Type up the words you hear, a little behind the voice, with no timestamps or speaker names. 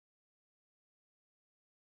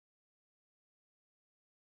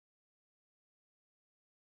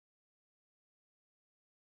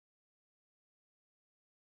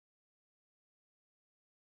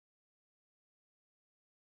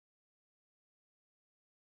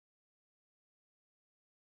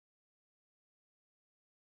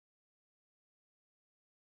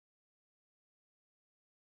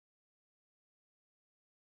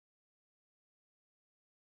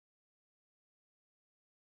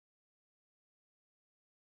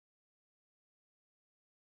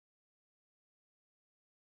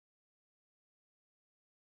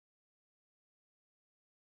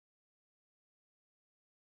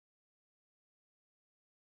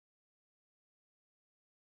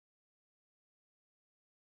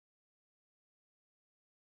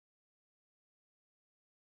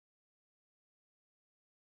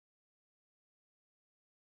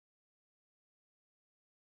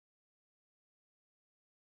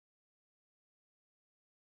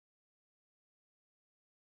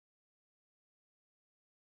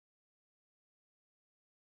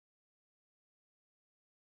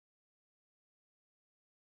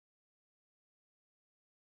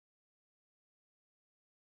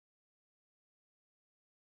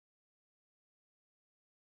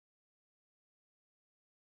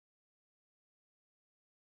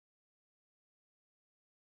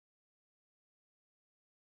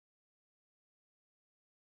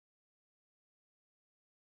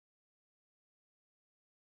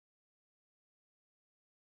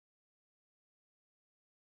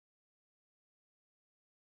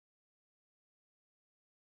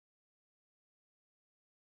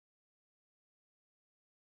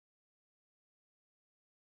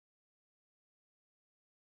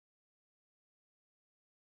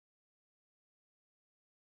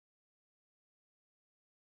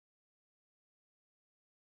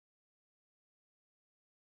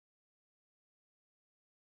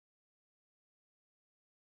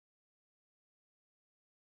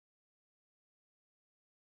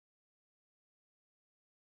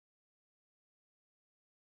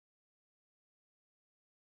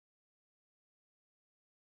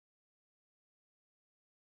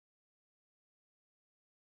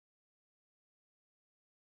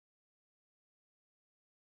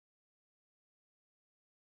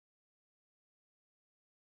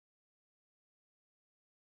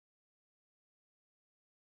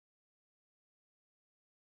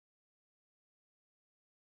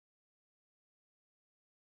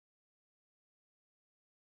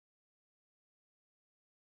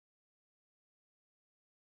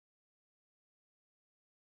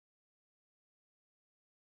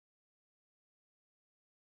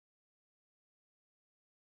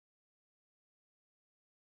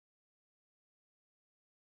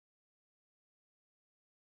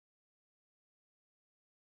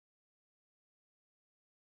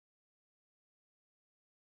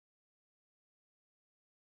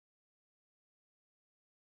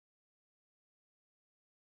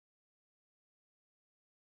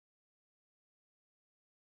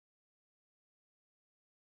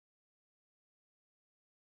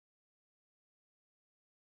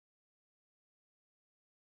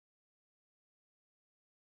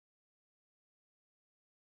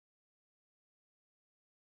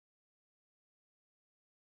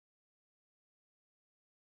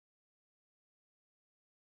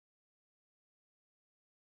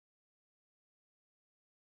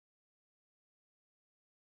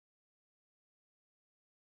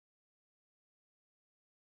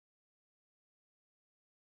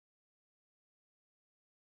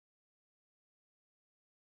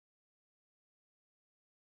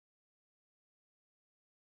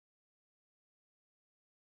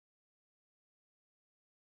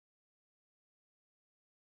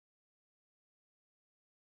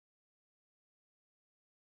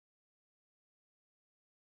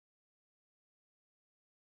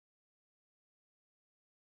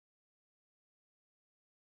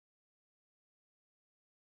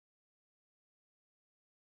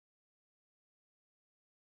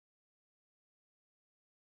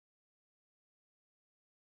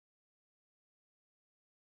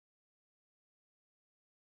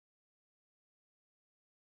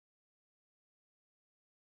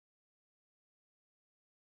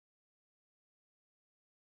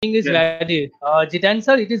is ready. Jitan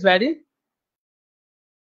sir, it is ready.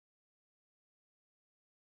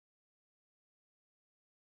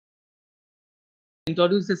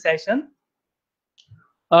 Introduce the session.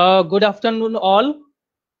 Good afternoon, all.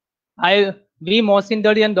 We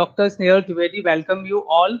Mohsindari and Dr. Snehal Trivedi welcome you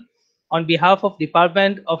all on behalf of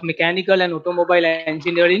Department of Mechanical and Automobile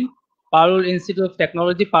Engineering, Parul Institute of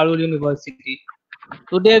Technology, Parul University.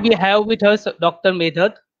 Today we have with us Dr.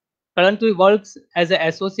 Medhat. Currently works as an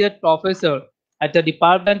associate professor at the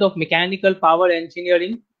Department of Mechanical Power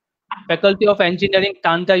Engineering, Faculty of Engineering,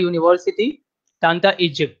 Tanta University, Tanta,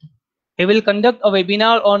 Egypt. He will conduct a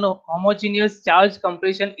webinar on homogeneous charge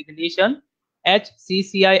compression ignition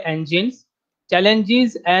 (HCCI) engines,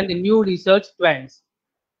 challenges and new research trends.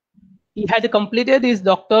 He had completed his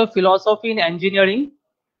Doctor of Philosophy in Engineering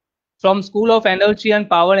from School of Energy and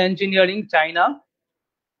Power Engineering, China.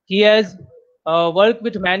 He has worked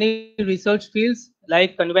with many research fields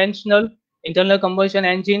like conventional internal combustion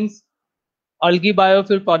engines, algae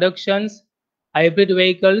biofuel productions, hybrid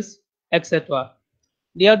vehicles, etc.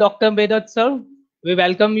 Dear Dr. Medhat sir, we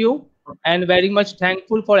welcome you and very much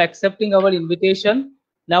thankful for accepting our invitation.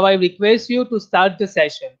 Now I request you to start the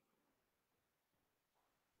session.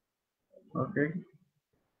 Okay.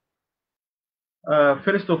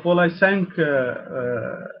 First of all, I thank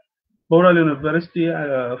Boral University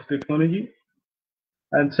of Technology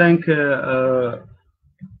and thank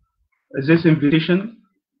this invitation.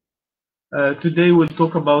 Today we'll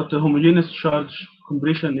talk about the homogeneous charge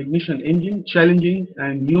compression ignition engine, challenging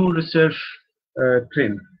and new research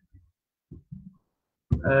trend.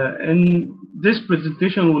 In this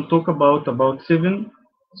presentation, we'll talk about seven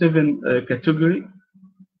categories.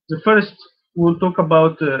 The first, we'll talk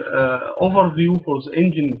about overview for the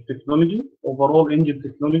engine technology, overall engine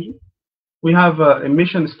technology. We have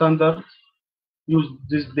emission standards used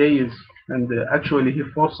these days, and actually he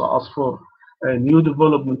forced us for new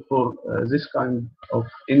development for this kind of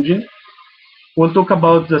engine. We'll talk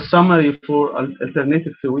about the summary for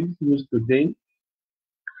alternative fuels used today,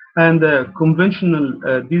 and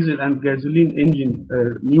conventional diesel and gasoline engine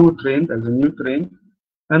new trend as a new trend.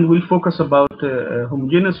 And we'll focus about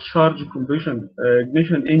homogeneous charge compression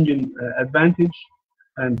ignition engine advantage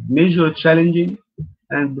and major challenging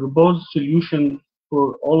and proposed solution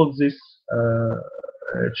for all of this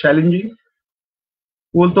challenging.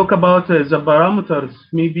 We'll talk about the parameters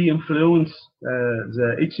maybe influence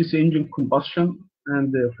the HCC engine combustion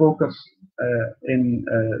and focus in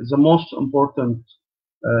the most important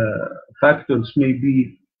factors may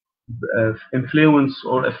be influence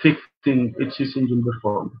or affecting HCC engine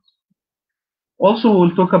performance. Also,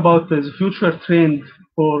 we'll talk about the future trend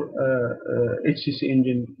for HCC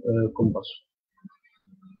engine combustion.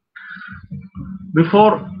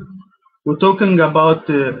 Before we're talking about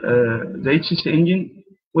the HCC engine,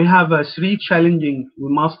 we have three challenging we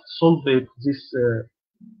must solve it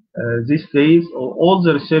these days. All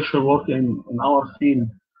the researchers working in our field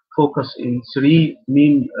focus in three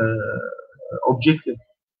main objectives.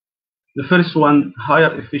 The first one,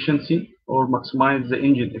 higher efficiency or maximize the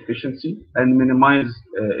engine efficiency and minimize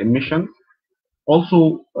emissions.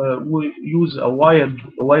 Also, we use a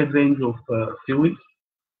wide range of fuels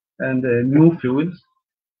and new fuels.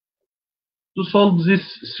 To solve this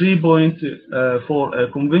 3 point for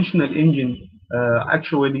a conventional engine,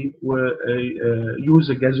 actually we use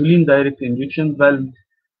a gasoline direct injection valve,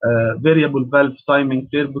 variable valve timing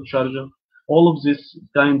turbocharger. All of this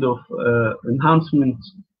kind of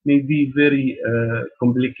enhancements may be very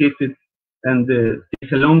complicated and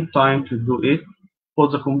take a long time to do it. For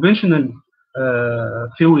the conventional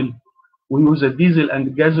fuel, we use a diesel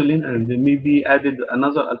and gasoline, and there may be added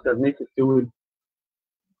another alternative fuel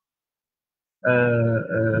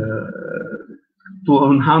to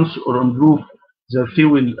enhance or improve the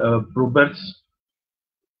fuel properties.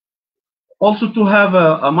 Also, to have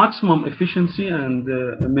a maximum efficiency and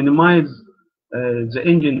minimize the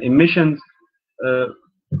engine emissions,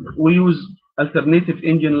 we use alternative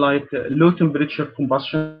engine like low temperature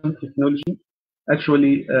combustion technology.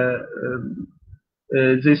 Actually,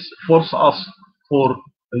 this forces us for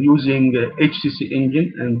using HCC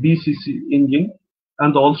engine and BCC engine,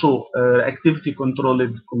 and also activity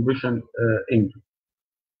controlled combustion engine.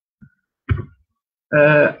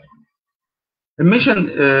 Emission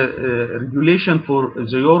regulation for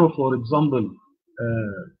the Euro, for example,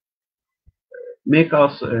 make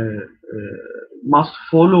us must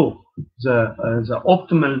follow the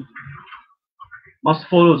optimal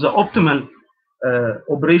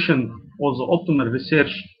operation or the optimal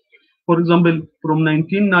research. For example, from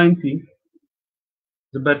 1990,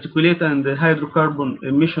 the particulate and the hydrocarbon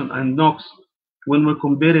emission and NOx, when we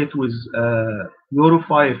compare it with Euro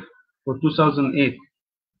 5 for 2008,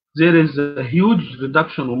 there is a huge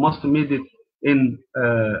reduction we must made it in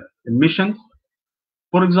emissions.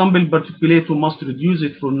 For example, particulate we must reduce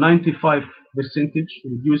it for 95%,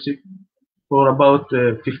 reduce it for about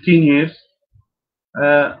 15 years.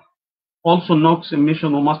 Also, NOx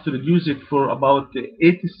emission we must reduce it for about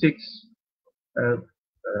 86%.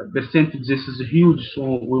 This is huge,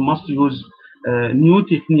 so we must use new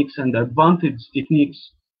techniques and advanced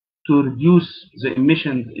techniques to reduce the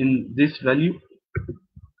emissions in this value.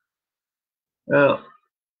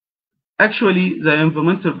 Actually, the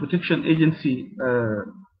Environmental Protection Agency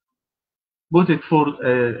put it for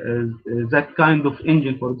that kind of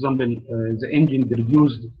engine. For example, the engine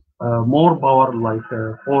produced more power, like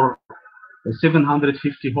for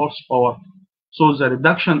 750 horsepower. So the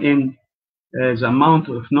reduction in the amount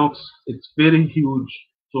of NOx, it's very huge.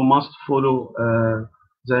 So must follow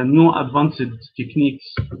the new advanced techniques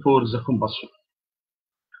for the combustion.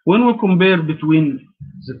 When we compare between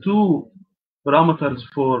the two parameters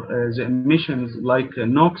for the emissions like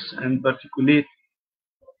NOx and particulate,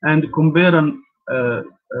 and compare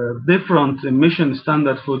different emission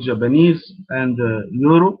standards for Japanese and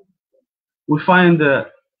Euro, we find a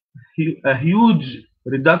huge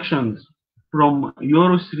reductions from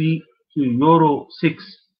Euro 3 to Euro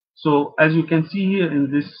 6. So as you can see here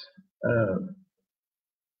in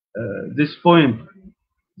this point,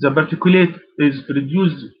 the particulate is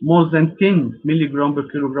reduced more than 10 milligram per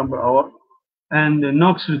kilogram per hour, and the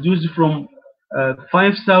NOx reduced from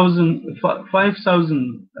 5,000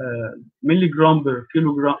 milligram per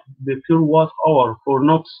kilowatt hour for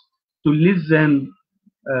NOx to less than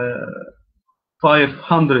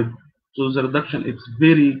 500. So the reduction is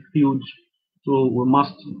very huge. So we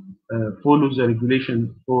must follow the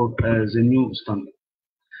regulation for the new standard.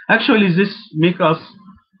 Actually, this make us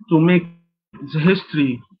to make the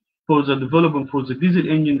history for the development for the diesel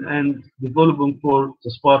engine and development for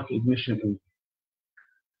the spark ignition engine.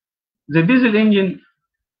 The diesel engine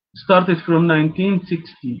started from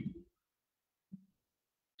 1960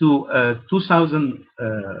 to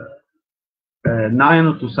 2009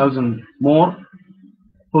 or 2000 more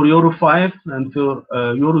for Euro 5 and for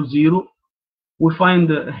Euro 0. We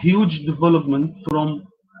find a huge development from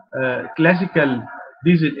classical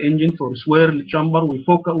diesel engine for swirl chamber.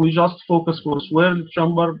 We just focus for swirl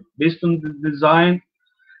chamber based on the design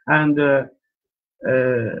and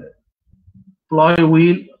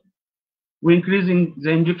flywheel. We're increasing the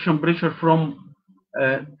injection pressure from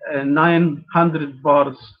 900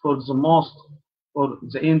 bars for the most for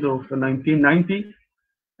the end of 1990,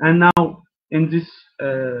 and now in this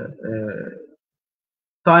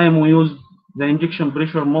time we use the injection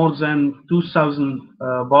pressure more than 2,000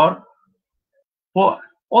 bar.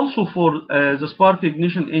 Also for the spark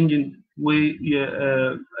ignition engine, we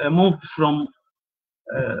moved from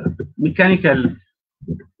mechanical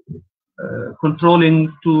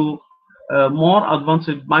controlling to more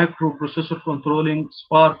advanced microprocessor controlling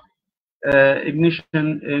spark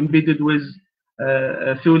ignition embedded with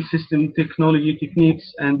fuel system technology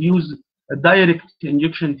techniques and use direct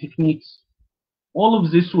injection techniques. All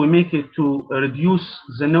of this will make it to reduce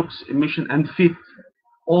the NOx emission and fit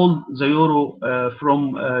all the Euro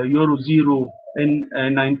from Euro 0 in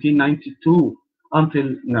 1992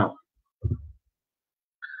 until now.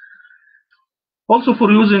 Also,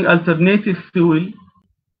 for using alternative fuel,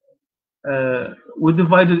 we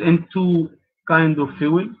divided in two kinds of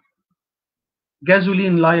fuel: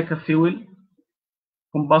 gasoline like a fuel,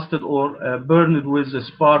 combusted or burned with a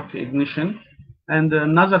spark ignition, and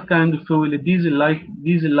another kind of fuel,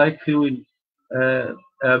 diesel-like fuel,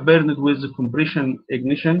 burned with a compression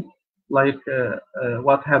ignition, like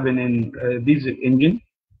what happened in diesel engine.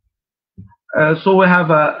 So we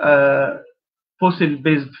have a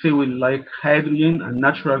fossil-based fuel like hydrogen and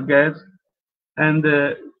natural gas, and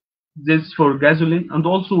this for gasoline, and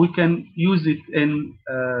also we can use it in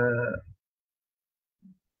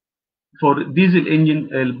for diesel engine,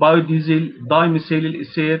 biodiesel, dimethyl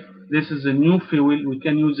ether. This is a new fuel. We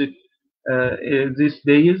can use it these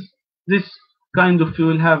days. This kind of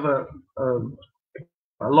fuel have a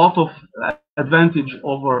lot of advantage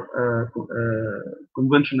over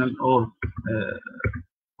conventional or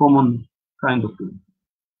common kind of fuel.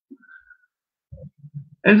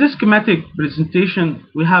 In this schematic presentation,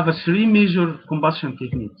 we have three major combustion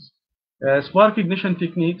techniques: spark ignition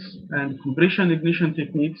techniques and compression ignition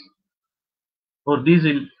techniques for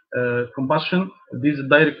diesel combustion, diesel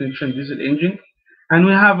direct ignition, diesel engine, and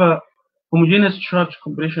we have a homogeneous charge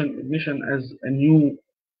compression ignition as a new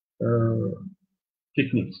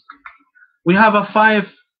techniques. We have 5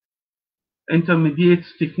 intermediate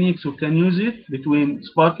techniques, we can use it between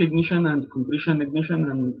spark ignition and compression ignition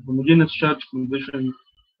and homogeneous charge conversion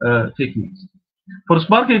techniques. For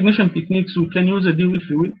spark ignition techniques, we can use a dual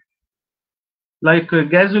fuel, like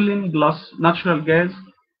gasoline plus natural gas.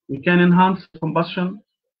 We can enhance combustion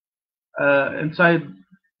inside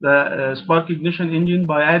the spark ignition engine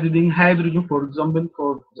by adding hydrogen, for example,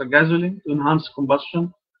 for the gasoline to enhance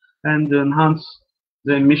combustion and enhance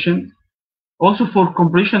the emission. Also, for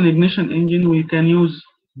compression ignition engine, we can use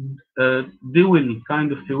dual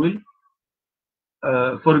kind of fuel.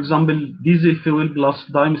 For example, diesel fuel plus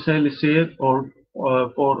dimethyl ether, or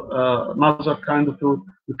for another kind of fuel,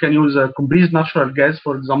 you can use compressed natural gas,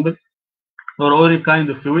 for example, or oil kind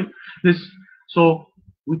of fuel. So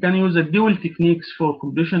we can use a dual techniques for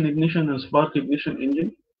compression ignition and spark ignition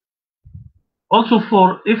engine. Also,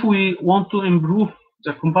 for if we want to improve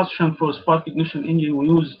the combustion for spark ignition engine, we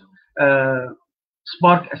use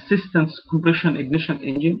spark assistance compression ignition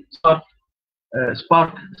engine,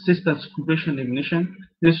 spark assistance compression ignition.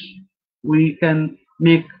 This we can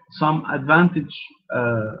make some advantage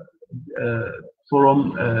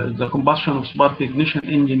from the combustion of spark ignition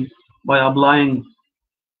engine by applying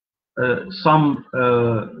some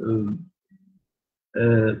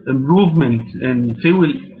improvement in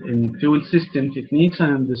fuel system techniques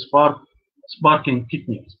and the sparking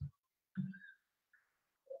techniques.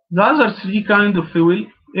 The other three kind of fuel,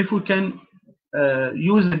 if we can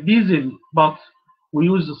use a diesel, but we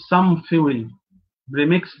use some fuel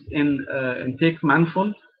premixed in intake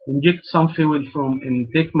manifold, inject some fuel from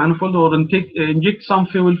intake manifold, or inject some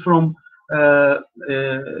fuel from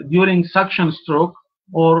during suction stroke,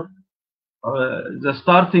 or the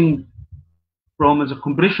starting from the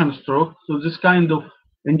compression stroke. So this kind of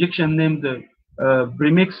injection named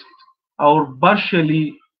premixed or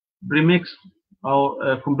partially premixed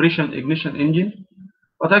our compression ignition engine.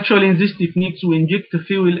 But actually in this techniques we inject the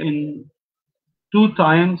fuel in two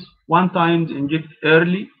times. One time inject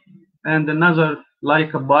early, and another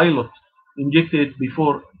like a pilot injected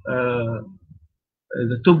before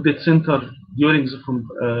the top dead center during the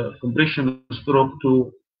compression stroke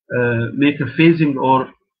to make a phasing or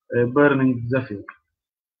burning the fuel.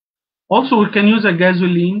 Also, we can use a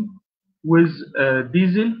gasoline with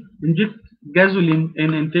diesel. Inject gasoline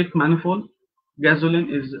in intake manifold. Gasoline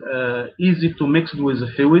is easy to mix with the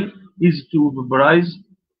fuel, easy to vaporize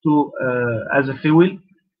as a fuel.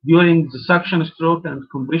 During the suction stroke and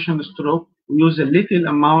compression stroke, we use a little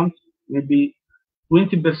amount, maybe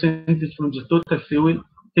 20% from the total fuel,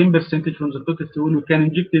 10% from the total fuel. We can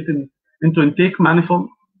inject it into intake manifold,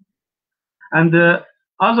 and the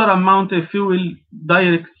other amount of fuel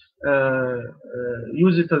direct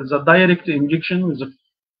use it as a direct injection with the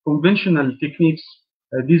conventional techniques,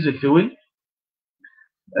 diesel fuel.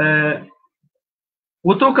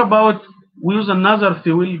 We talk about, we use another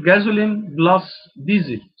fuel, gasoline plus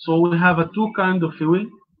diesel. So we have a two kind of fuel.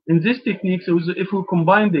 In this technique, if we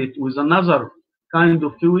combine it with another kind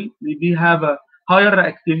of fuel, maybe have a higher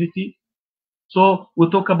reactivity. So we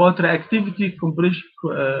talk about reactivity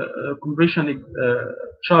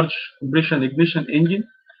charge compression ignition engine.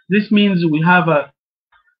 This means we have a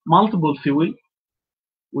multiple fuel.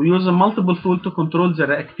 We use a multiple fuel to control the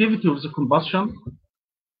reactivity of the combustion,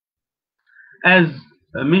 as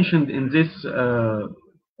mentioned in this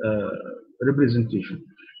representation.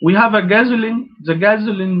 We have a gasoline. The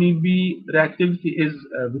gasoline maybe reactivity is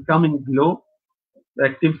becoming low.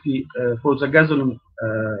 Reactivity for the gasoline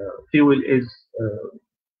fuel is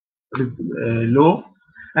low,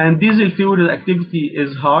 and diesel fuel reactivity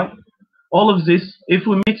is high. All of this, if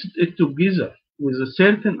we mix it together with a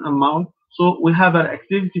certain amount, so we have an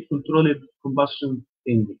activity controlled combustion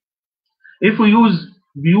engine. If we use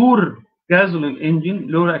pure gasoline engine,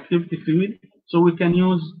 low activity fuel, so we can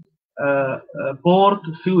use port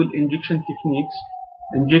fuel injection techniques,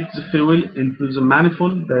 inject the fuel into the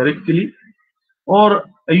manifold directly, or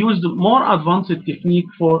use the more advanced technique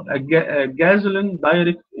for a gasoline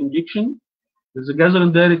direct injection. The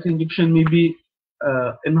gasoline direct injection may be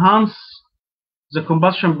enhance the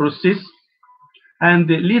combustion process and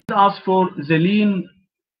lead us for the lean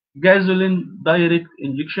gasoline direct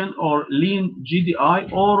injection, or lean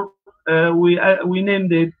GDI, or we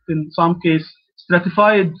named it in some case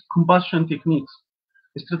stratified combustion techniques.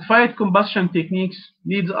 Stratified combustion techniques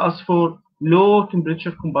leads us for low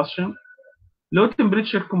temperature combustion. Low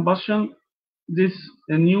temperature combustion, this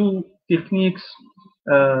new techniques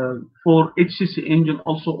for HCC engine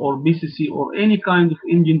also, or BCC, or any kind of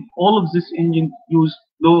engine. All of this engine use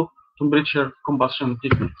low temperature combustion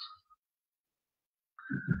techniques.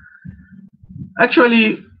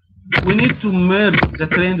 Actually, we need to merge the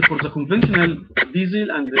trend for the conventional diesel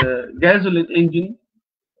and gasoline engine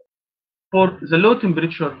for the low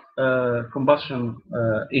temperature combustion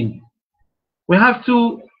engine. We have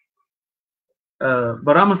two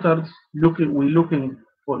parameters we're looking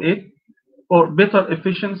for it, for better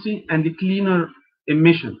efficiency and cleaner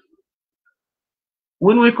emission.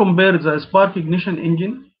 When we compare the spark ignition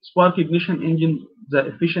engine, the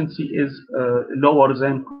efficiency is lower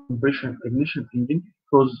than compression ignition engine,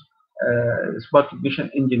 because spark ignition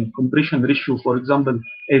engine compression ratio, for example,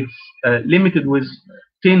 it's limited with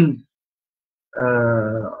 10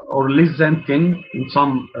 or less than 10 in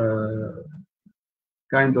some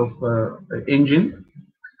kind of engine.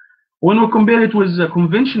 When we compare it with the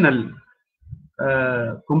conventional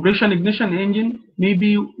compression ignition engine,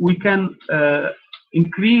 maybe we can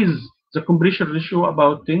increase the compression ratio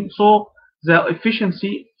about 10. So the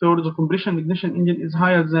efficiency for the compression ignition engine is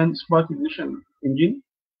higher than spark ignition engine.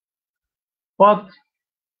 But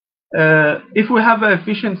if we have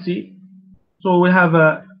efficiency, so we have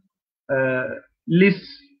a less,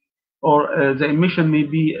 or the emission may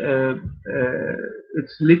be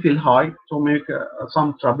it's little high, to make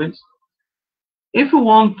some troubles. If we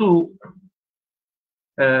want to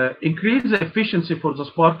increase the efficiency for the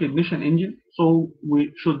spark ignition engine, so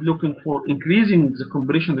we should looking for increasing the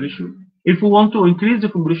compression ratio. If we want to increase the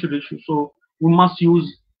compression ratio, so we must use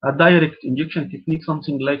a direct injection technique,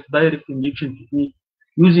 something like direct injection technique,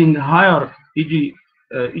 using higher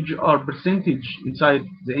EGR percentage inside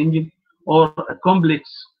the engine, or a complex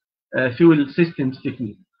fuel systems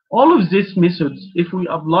technique. All of these methods, if we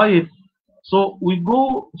apply it, so we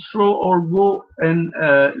go through or go in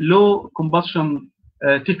low combustion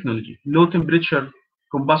technology, low temperature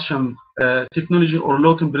combustion technology, or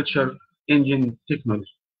low temperature engine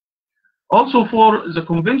technology. Also for the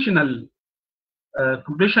conventional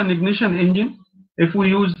compression ignition engine, if we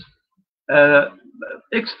use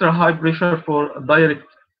extra high pressure for direct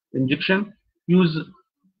injection, use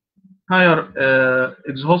higher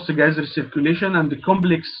exhaust gas recirculation and the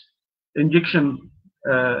complex injection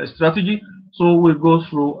strategy, so we'll go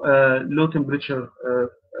through low temperature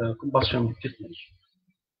combustion technology.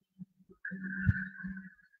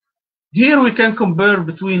 Here we can compare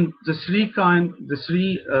between the three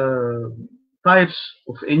types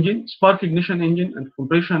of engine: spark ignition engine and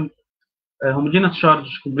compression homogeneous charge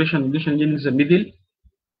compression ignition engine is the middle.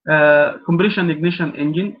 Compression ignition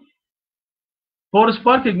engine. For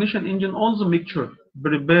spark ignition engine, all the mixture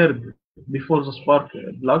prepared before the spark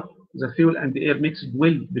plug, the fuel and the air mixed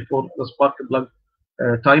well before the spark plug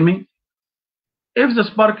timing. If the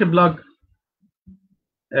spark plug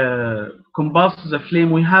combusts the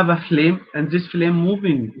flame, we have a flame, and this flame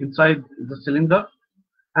moving inside the cylinder,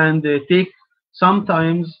 and take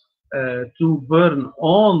sometimes to burn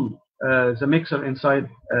all the mixer inside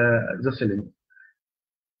the cylinder.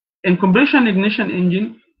 In compression ignition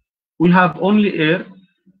engine, we have only air,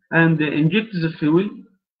 and inject the fuel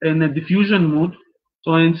in a diffusion mode.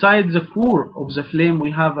 So inside the core of the flame,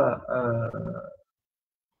 we have a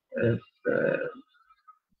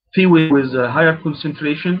fuel with a higher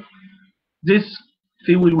concentration. This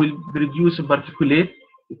fuel will produce a particulate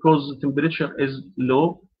because the temperature is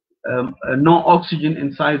low, no oxygen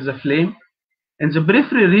inside the flame. In the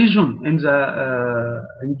periphery region, in the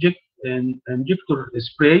injector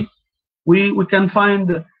spray, we can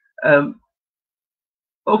find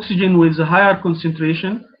oxygen with a higher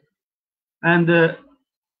concentration, and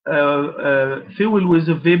fuel with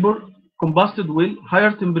a vapor combusted well,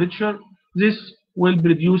 higher temperature. This will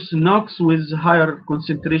produce NOx with higher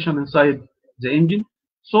concentration inside the engine.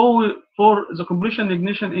 So for the compression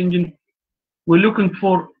ignition engine, we're looking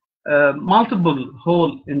for multiple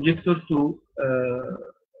hole injector to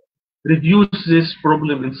reduce this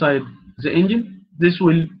problem inside the engine. This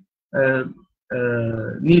will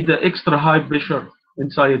need the extra high pressure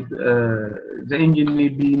inside the engine,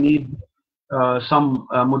 maybe need some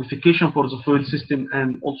modification for the fuel system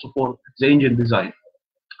and also for the engine design.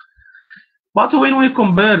 But when we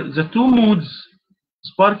compare the two modes,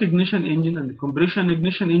 spark ignition engine and the compression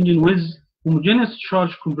ignition engine, with homogeneous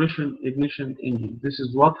charge compression ignition engine, this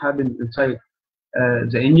is what happened inside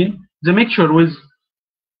the engine. The mixture with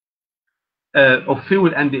of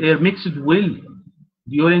fuel and the air mixed well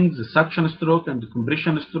during the suction stroke and the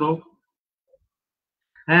compression stroke,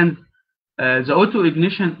 and the auto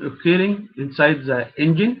ignition occurring inside the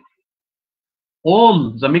engine.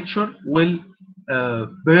 All the mixture will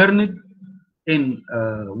burn in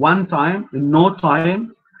one time, in no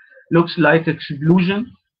time. Looks like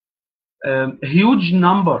explosion. A huge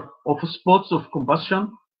number of spots of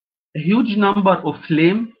combustion, a huge number of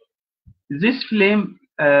flame. This flame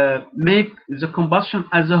make the combustion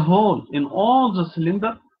as a whole in all the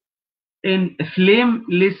cylinder in a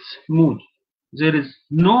flameless mode. There is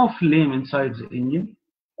no flame inside the engine.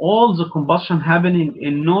 All the combustion happening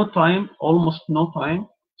in no time, almost no time.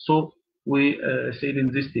 So we said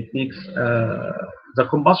in these techniques, the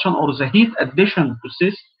combustion or the heat addition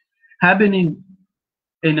process happening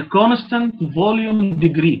in a constant volume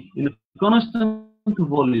degree, in a constant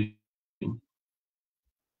volume.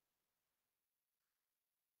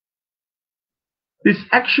 This is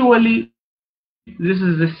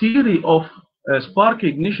the theory of spark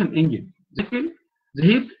ignition engine. The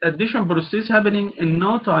heat addition process happening in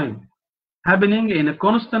no time, happening in a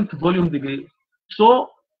constant volume degree. So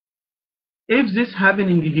if this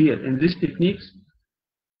happening here in these techniques,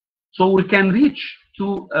 so we can reach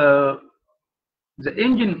to the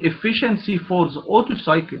engine efficiency for the auto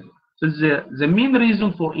cycle. So the main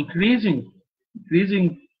reason for increasing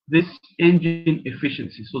this engine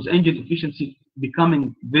efficiency. So the engine efficiency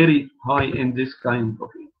becoming very high in this kind of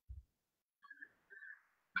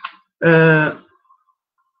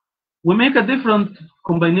we make a different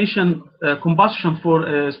combination combustion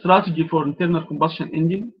for strategy for internal combustion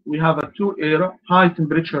engine. We have a two era, high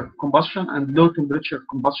temperature combustion and low temperature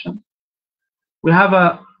combustion. We have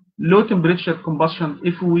a low temperature combustion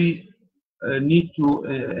if we need to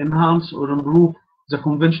enhance or improve the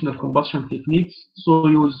conventional combustion techniques. So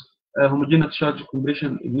use homogeneous charge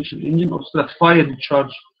compression ignition engine or stratified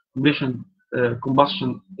charge compression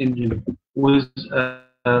combustion engine with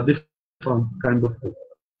different kind of.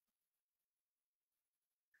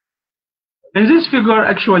 In this figure,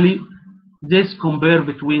 actually, this compare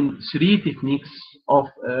between three techniques of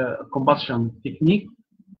combustion technique.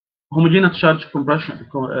 Homogeneous charge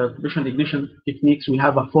compression ignition techniques. We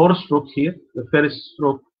have a four stroke here. The first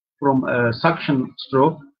stroke from suction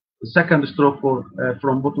stroke. The second stroke for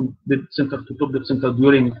from bottom dead center to top dead center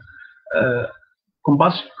during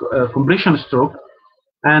compression stroke,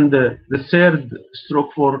 and the third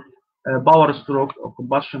stroke for power stroke or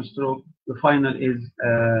combustion stroke. The final is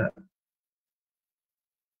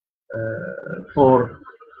for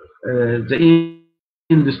the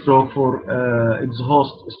end stroke for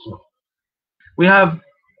exhaust stroke. We have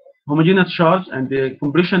homogeneous charge and the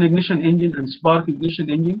compression ignition engine and spark ignition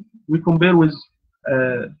engine. We compare with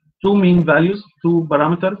two main values, two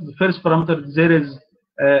parameters. The first parameter, there is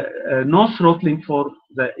no throttling for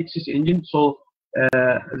the HCC engine, so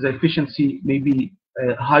the efficiency may be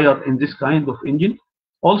higher in this kind of engine.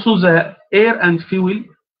 Also, the air and fuel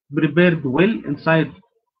prepared well inside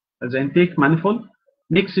the intake manifold,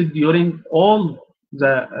 mixed during all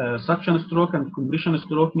the suction stroke and compression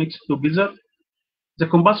stroke mixed together. The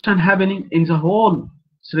combustion happening in the whole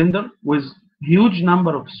cylinder with huge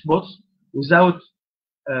number of spots without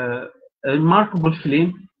a remarkable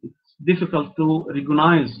flame. It's difficult to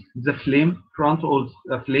recognize the flame, front of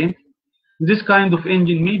the flame. This kind of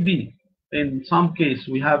engine may be, in some case,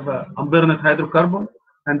 we have unburned hydrocarbon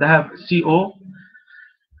and have CO,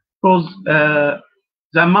 because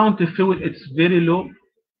the amount of fuel it's very low.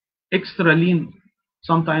 Extra lean,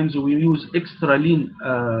 sometimes we use extra lean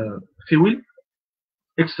fuel,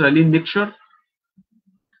 extra lean mixture.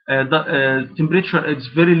 The temperature is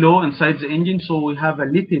very low inside the engine, so we have a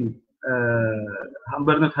little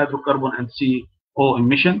unburned hydrocarbon and CO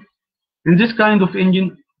emission. In this kind of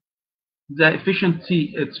engine, the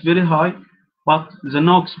efficiency it's very high, but the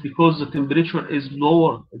NOx, because the temperature is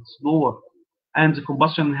lower, it's lower, and the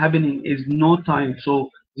combustion happening is no time, so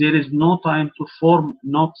there is no time to form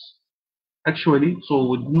NOx actually. So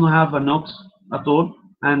we don't have a NOx at all,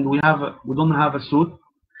 and we don't have a soot,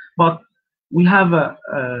 but we have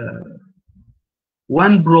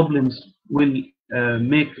one problems will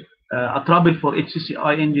make a trouble for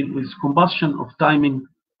HCCI engine with combustion of timing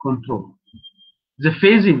control. The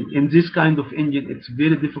phasing in this kind of engine, it's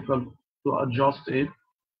very difficult to adjust it,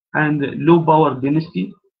 and low power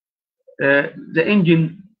density. The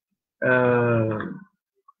engine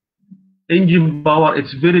power,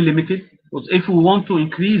 it's very limited, because if we want to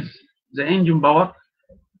increase the engine power,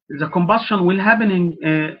 the combustion will happening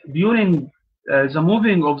during the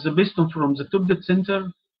moving of the piston from the top dead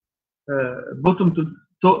center,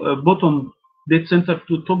 bottom dead center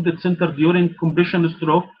to top dead center during compression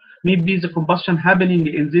stroke. Maybe the combustion happening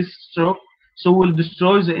in this stroke, so will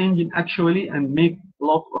destroy the engine actually and make a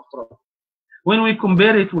lot of trouble. When we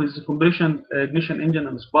compare it with the compression ignition engine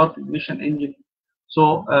and spark ignition engine,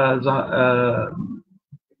 so the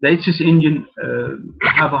HCC engine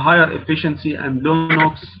have a higher efficiency and low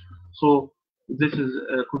NOx, so this is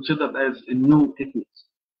considered as a new technique.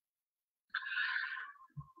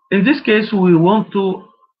 In this case, we want to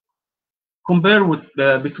compare with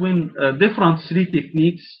between different three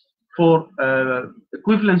techniques for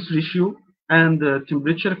equivalence ratio and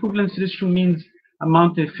temperature. Equivalence ratio means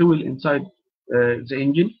amount of fuel inside the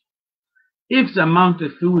engine. If the amount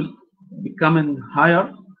of fuel becoming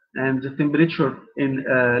higher and the temperature in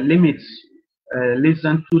limits less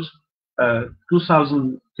than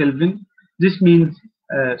 2000 Kelvin, this means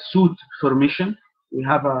soot formation. We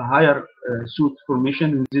have a higher soot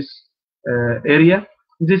formation in this area.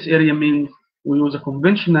 This area means we use a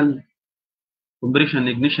conventional combustion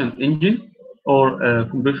ignition engine or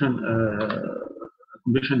combustion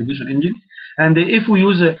ignition engine. And if we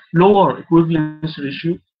use a lower equivalence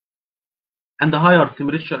ratio and a higher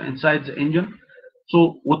temperature inside the engine,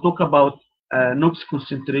 so we'll talk about NOx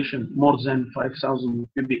concentration more than 5,000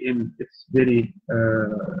 ppm. It's very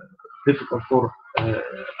difficult for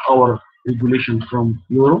our regulation from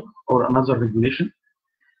Euro or another regulation.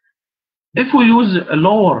 If we use a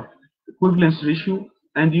lower equivalence ratio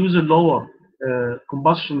and use a lower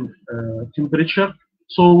combustion temperature,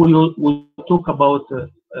 so we'll talk about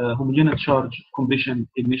homogeneous charge combustion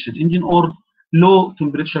ignition engine or low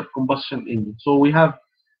temperature combustion engine. So we have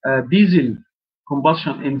diesel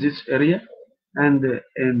combustion in this area, and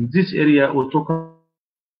in this area we'll talk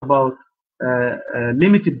about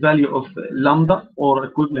limited value of lambda or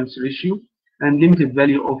equivalence ratio and limited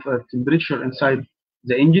value of temperature inside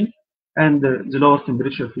the engine, and the lower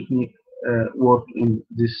temperature technique work in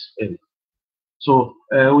this area. So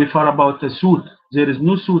we thought about the soot. There is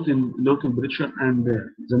no soot in low temperature, and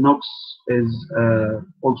the NOx is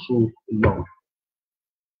also lower.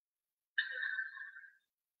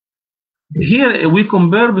 Here we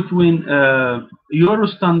compare between Euro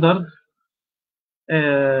standard,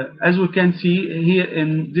 as we can see here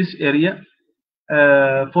in this area,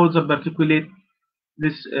 for the particulate,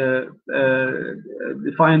 this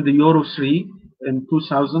defined the Euro 3 in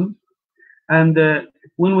 2000, and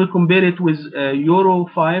when we compare it with Euro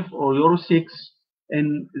 5 or Euro 6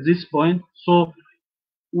 in this point, so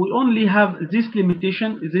we only have this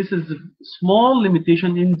limitation. This is a small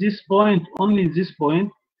limitation in this point, only this point.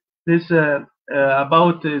 This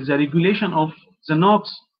about the regulation of the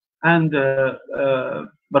NOx and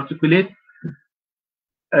particulate.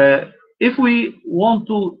 If we want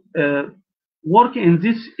to work in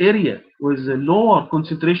this area with a lower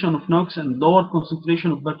concentration of NOx and lower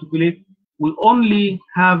concentration of particulate, we only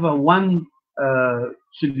have one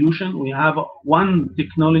solution. We have one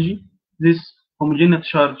technology, this homogeneous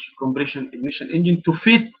charge combustion ignition engine, to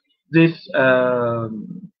fit this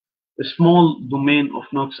small domain of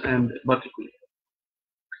NOx and particulate.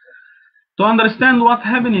 To understand what's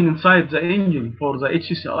happening inside the engine for the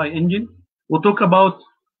HCCI engine, we'll talk about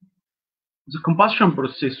the combustion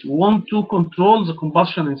process. We want to control the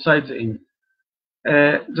combustion inside the engine.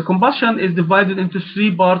 The combustion is divided into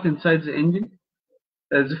three parts inside the engine.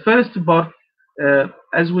 The first part,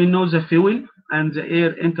 as we know, the fuel and the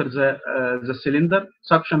air enter the cylinder,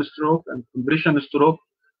 suction stroke and compression stroke.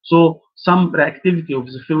 So some reactivity of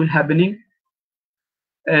the fuel happening.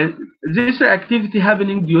 This reactivity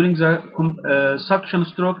happening during the suction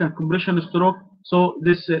stroke and compression stroke. So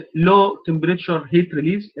this low temperature heat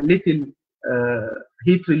release, a little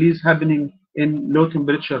heat release happening in low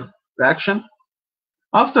temperature reaction.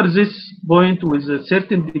 After this point, with a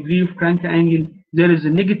certain degree of crank angle, there is a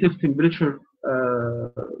negative temperature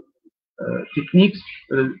techniques.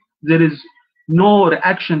 There is no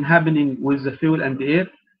reaction happening with the fuel and the air,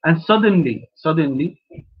 and suddenly,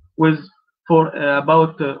 with for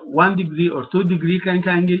about 1 degree or 2 degree crank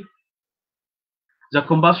angle, the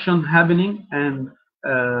combustion happening and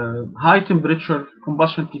high temperature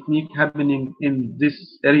combustion technique happening in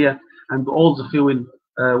this area, and all the fuel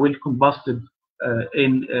will combusted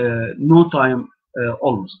in no time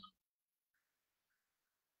almost.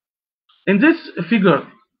 In this figure,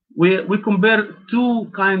 we compare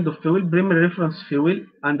two kinds of fuel, primary reference fuel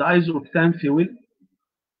and isooctane fuel.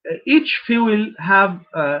 Each fuel have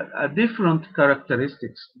a different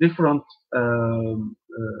characteristics, different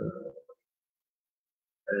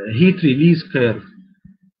heat release curve.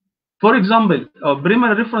 For example, a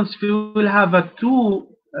primary reference fuel will have a 2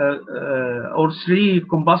 or 3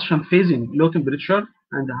 combustion phasing, low temperature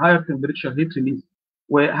and higher temperature heat release.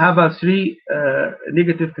 We have a 3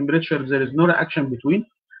 negative temperature, there is no reaction between.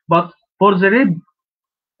 But for the red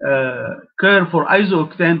curve for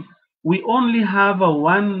isooctane, we only have a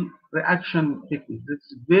 1 reaction technique.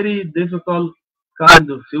 It's very difficult kind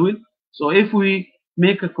of fuel. So if we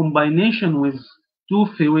make a combination with 2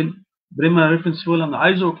 fuel, primary reference fuel and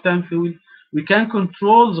isooctane fuel, we can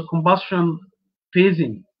control the combustion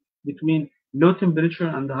phasing between low temperature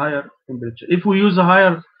and higher temperature. If we use a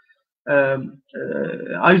higher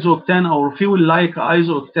isooctane or fuel like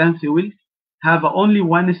isooctane fuel have only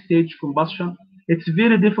one stage combustion, it's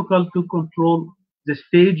very difficult to control the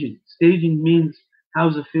staging. Staging means how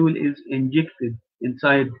the fuel is injected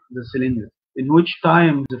inside the cylinder, in which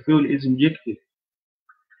time the fuel is injected.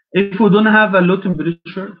 If we don't have a low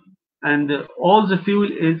temperature and all the fuel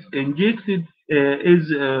is injected,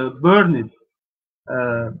 burned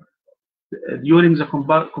during the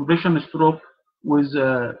compression stroke with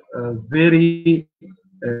a very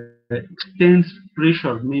extensive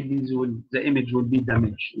pressure, maybe the image will be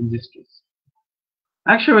damaged in this case.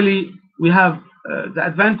 Actually, we have the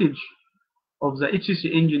advantage of the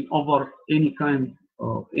HCC engine over any kind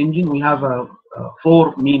of engine. We have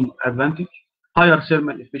four main advantage: higher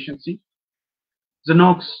thermal efficiency, the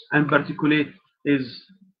NOx and particulate is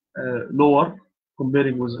lower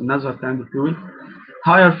comparing with another kind of fuel,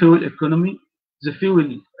 higher fuel economy, the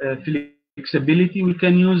fuel flexibility. We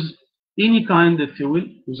can use any kind of fuel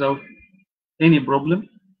without any problem.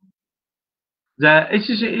 The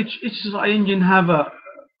HCCI engine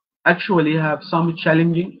actually have some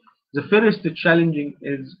challenging. The first challenging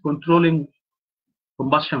is controlling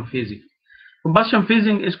combustion phasing. Combustion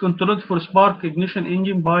phasing is controlled for spark ignition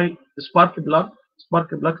engine by the spark plug. Spark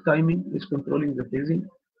plug timing is controlling the phasing.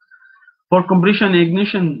 For compression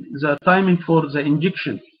ignition, the timing for the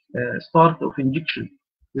injection, start of injection,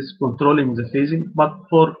 is controlling the phasing. But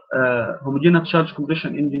for homogeneous charge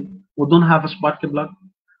compression engine, we don't have a spark plug.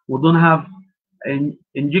 We don't have an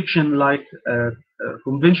injection like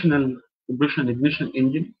conventional compression ignition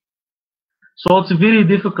engine. So it's very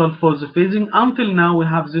difficult for the phasing. Until now, we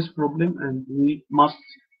have this problem, and we must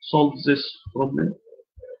solve this problem.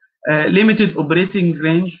 Limited operating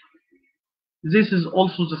range. This is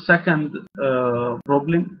also the second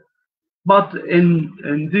problem. But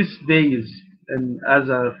in these days, and as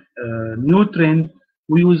a new trend,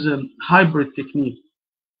 we use a hybrid technique.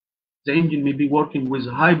 The engine may be working with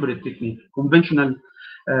a hybrid technique, conventional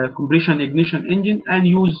compression ignition engine, and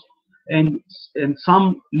use in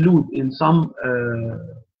some load, in some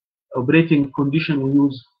operating condition, we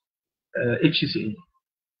use HCCI.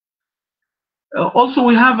 Also,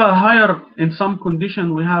 we have a higher, in some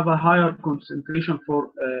condition, we have a higher concentration for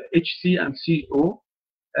HC and CO.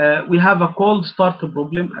 We have a cold start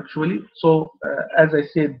problem actually. So, as I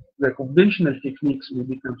said, the conventional techniques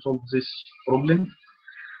maybe can solve this problem.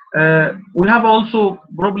 We have also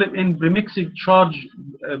problem in premixing charge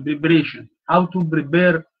preparation. How to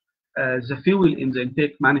prepare the fuel in the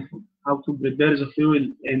intake manifold. How to prepare the fuel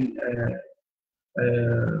in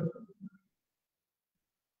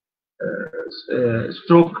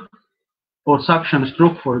stroke for suction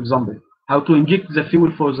stroke, for example. How to inject the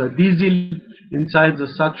fuel for the diesel inside the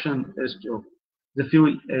suction stroke. The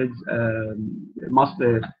fuel is must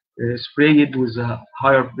sprayed with a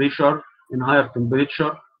higher pressure and higher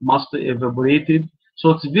temperature, must evaporated. So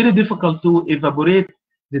it's very difficult to evaporate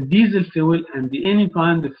the diesel fuel and any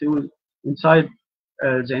kind of fuel inside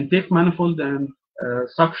the intake manifold and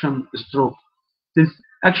suction stroke.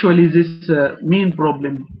 Actually this main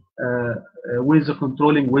problem with the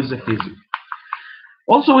controlling with the phasing.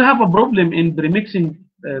 Also, we have a problem in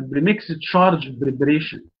premixed charge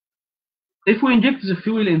preparation. If we inject the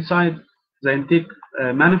fuel inside the intake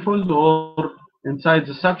manifold or inside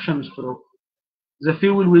the suction stroke, the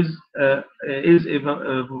fuel is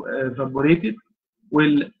evaporated.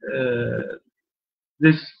 Will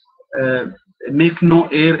this make no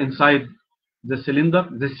air inside the cylinder?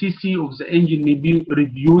 The CC of the engine may be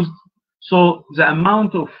reduced, so the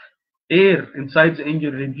amount of air inside the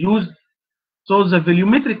engine reduced. So the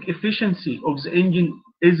volumetric efficiency of the engine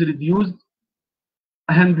is reduced,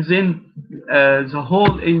 and then the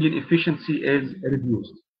whole engine efficiency is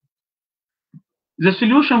reduced. The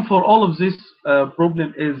solution for all of this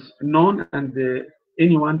problem is known, and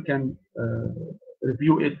anyone can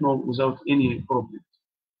review it now without any problem.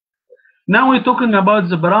 Now we're talking about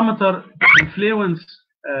the parameter influence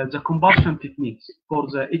the combustion techniques for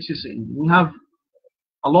the HCC engine. We have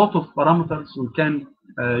a lot of parameters we can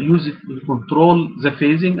use it to control the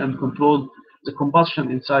phasing and control the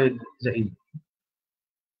combustion inside the engine.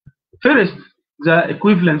 First, the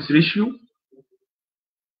equivalence ratio.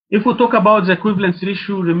 If we talk about the equivalence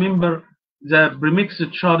ratio, remember the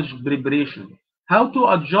premixed charge preparation. How to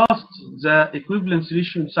adjust the equivalence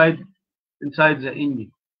ratio inside the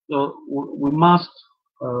engine? So we must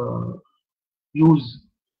use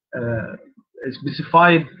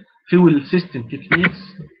specified fuel system techniques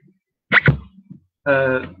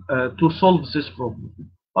to solve this problem.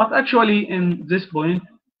 But actually, in this point,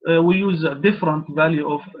 we use a different value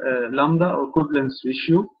of lambda or equivalence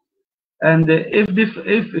ratio. And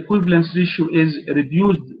if equivalence ratio is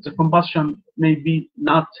reduced, the combustion may be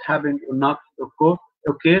not happen or not occur.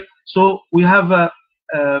 Okay, so we have a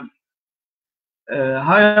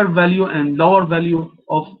higher value and lower value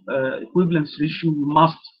of equivalence ratio. We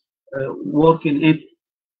must work in it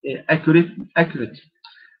accurate.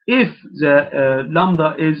 If the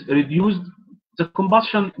lambda is reduced, the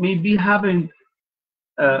combustion may be happening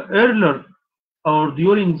earlier or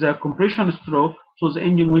during the compression stroke, so the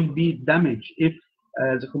engine will be damaged if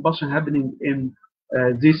the combustion happening in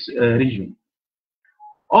this region.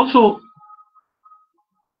 Also,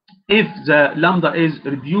 if the lambda is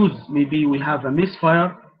reduced, maybe we have a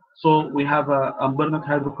misfire, so we have a unburned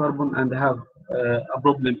hydrocarbon and have a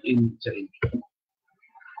problem in the engine.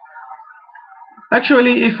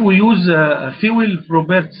 Actually, if we use fuel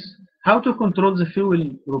properties, how to control the fuel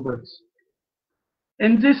properties?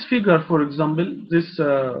 In this figure, for example, this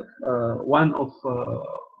one of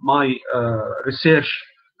my research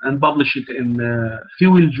and published in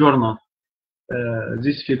Fuel Journal.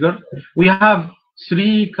 This figure, we have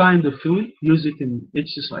three kind of fuel used in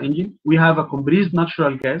HCCI engine. We have a compressed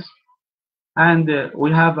natural gas, and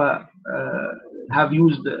we have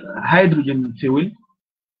used hydrogen fuel,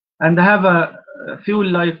 and have a fuel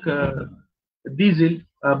like diesel,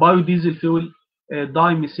 biodiesel fuel,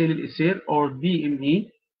 dimethyl ether or DME.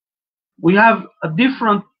 We have a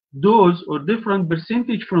different dose or different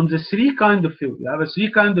percentage from the three kind of fuel. We have a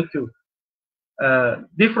three kind of fuel.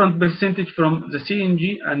 Different percentage from the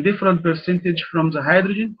CNG, and different percentage from the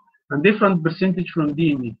hydrogen, and different percentage from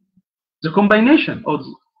DME. The combination of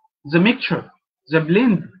the mixture, the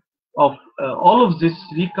blend of all of these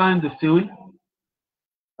three kind of fuel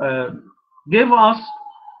give us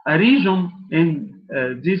a region in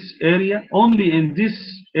this area. Only in this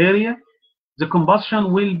area the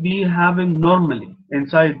combustion will be happening normally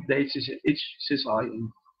inside the HCCI.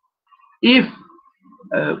 If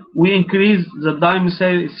we increase the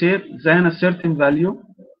dimethyl ether than a certain value,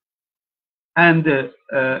 and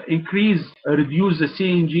reduce the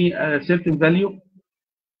CNG at a certain value,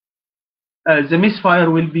 the misfire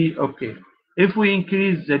will be okay. If we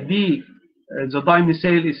increase the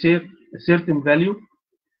dimethyl ether a certain value,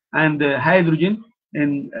 and hydrogen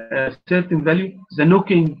in a certain value, the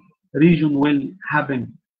knocking region will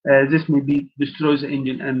happen. This may be destroy the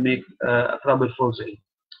engine and make trouble for the engine.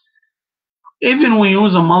 Even we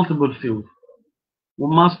use a multiple fuel,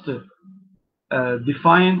 we must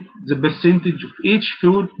define the percentage of each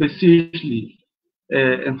fuel precisely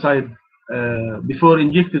inside before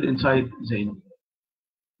injected inside the engine.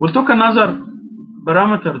 We'll talk another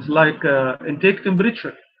parameters like intake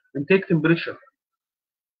temperature. Intake temperature.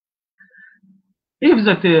 If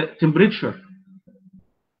the temperature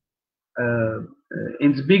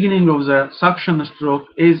in the beginning of the suction stroke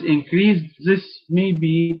is increased, this may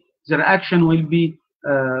be the reaction will be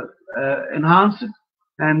enhanced,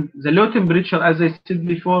 and the low temperature, as I said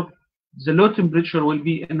before, the low temperature will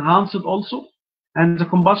be enhanced also, and the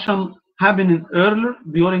combustion happening earlier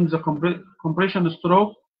during the compression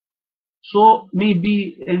stroke. So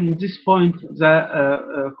maybe in this point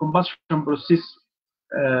the combustion process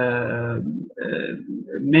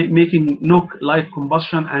making look like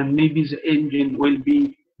combustion, and maybe the engine will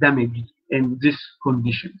be damaged in these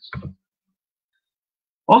conditions.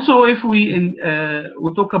 Also, if we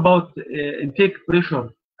talk about intake pressure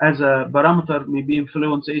as a parameter, maybe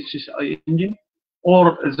influence the HCCI engine,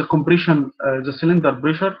 or the compression, the cylinder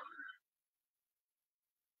pressure.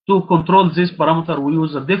 To control this parameter, we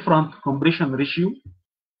use a different compression ratio.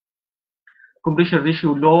 Compression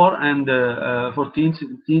ratio lower and 14,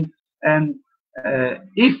 17, and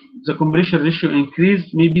if the compression ratio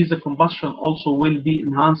increase, maybe the combustion also will be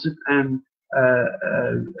enhanced, and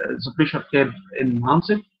the pressure curve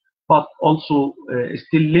enhanced, but also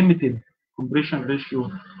still limited compression ratio,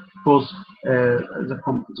 because the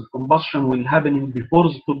combustion will happen before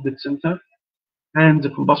the top dead center, and the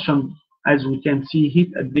combustion, as we can see,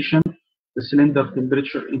 heat addition, the cylinder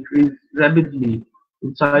temperature increase rapidly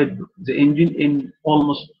inside the engine in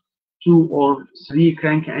almost 2 or 3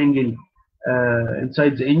 crank angle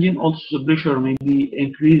inside the engine. Also, the pressure may be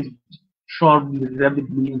increased sharply,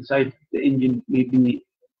 rapidly inside the engine, maybe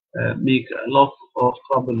make a lot of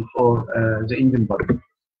trouble for the engine part.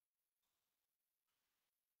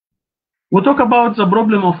 We talk about the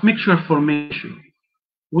problem of mixture formation.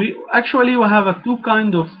 We have two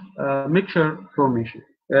kind of mixture formation.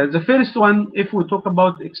 The first one, if we talk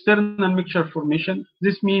about external mixture formation,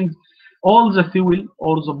 this means all the fuel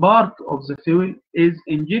or the part of the fuel is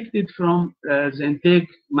injected from the intake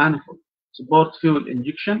manifold, support fuel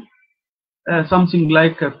injection, something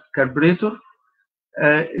like a carburetor.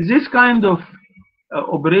 This kind of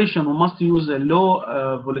operation, we must use a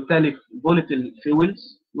low volatile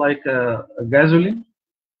fuels like gasoline,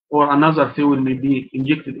 or another fuel may be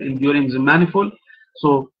injected in during the manifold,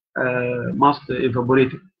 so must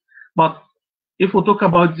evaporate it. But if we talk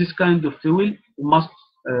about this kind of fuel, we must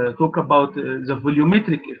talk about the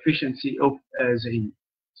volumetric efficiency of the engine.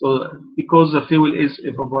 So because the fuel is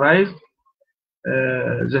vaporized,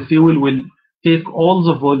 the fuel will take all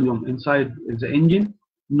the volume inside the engine.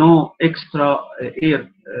 No extra air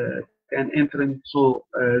can enter in, so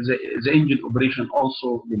the engine operation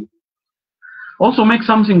also will. Also make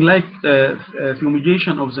something like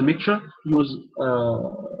fumigation of the mixture. Use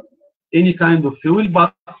any kind of fuel,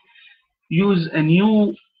 but use a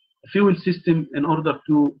new fuel system in order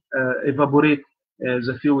to evaporate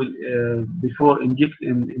the fuel before inject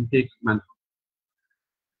in intake manifold.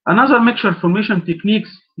 Another mixture formation techniques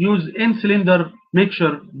use in-cylinder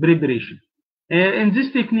mixture preparation. In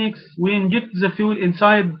these techniques, we inject the fuel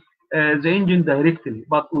inside the engine directly,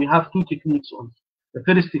 but we have two techniques on. The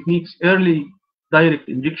first technique is early direct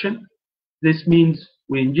injection. This means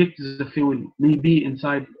we inject the fuel maybe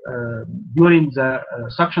inside during the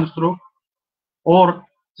suction stroke, or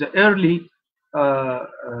the early,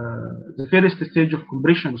 the first stage of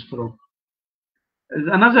compression stroke.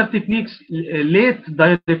 Another techniques, late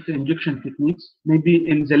direct injection techniques. Maybe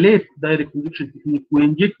in the late direct injection technique, we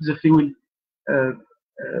inject the fuel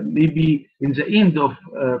maybe in the end of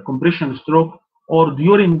compression stroke or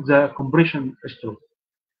during the compression stroke.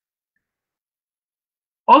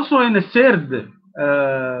 Also, in a third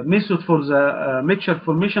method for the mixture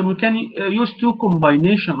formation, we can use two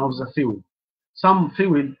combination of the fuel. Some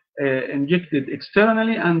fuel injected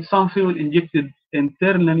externally and some fuel injected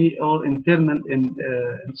internally or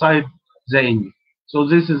inside the engine. So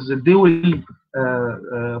this is the dual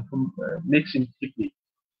mixing technique.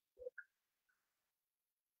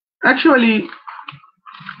 Actually,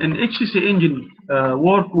 in HCC engine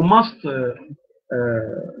work, we must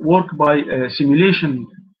work by simulation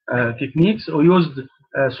techniques, or used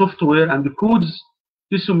software and codes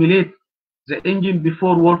to simulate the engine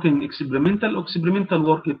before working experimental. Experimental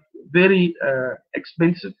work is very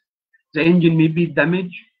expensive. The engine may be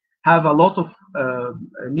damaged, have a lot of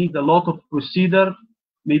need a lot of procedure,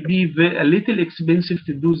 may be a little expensive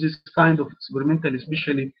to do this kind of experimental,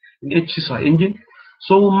 especially in HCCI engine.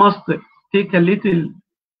 So we must take a little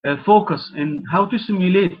focus in how to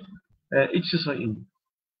simulate HCCI engine.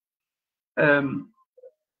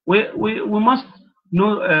 We must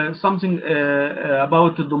know something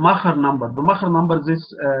about the Dumacher number. Dumacher number is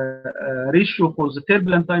this ratio for the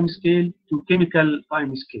turbulent time scale to chemical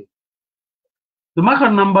time scale.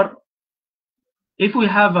 Dumacher number, if we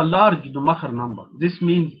have a large Dumacher number, this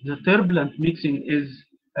means the turbulent mixing is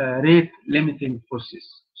a rate limiting process.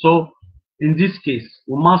 So in this case,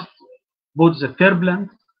 we must put the turbulent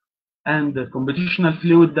and the computational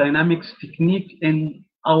fluid dynamics technique in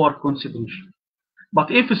our consideration. But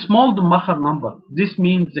if a small Dumacher number, this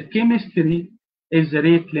means the chemistry is the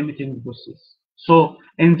rate limiting process. So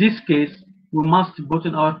in this case, we must put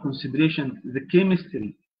in our consideration the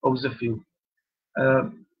chemistry of the fuel.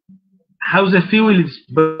 How the fuel is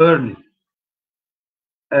burning.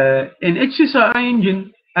 In HCCI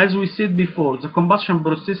engine, as we said before, the combustion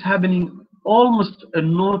process happening almost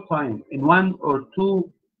in no time, in 1 or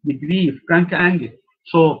 2 degrees Frank angle.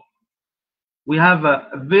 So we have a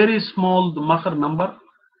very small Dumacher number.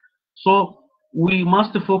 So we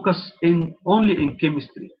must focus only in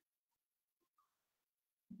chemistry.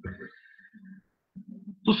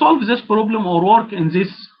 To solve this problem or work in this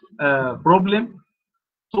problem,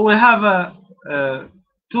 so we have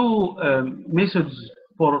two methods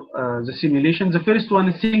for the simulation. The first one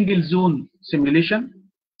is single zone simulation.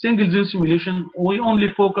 Single zone simulation, we only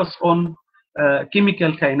focus on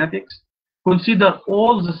chemical kinetics. Consider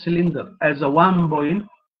all the cylinder as a one point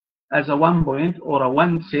or a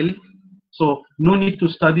one cell. So no need to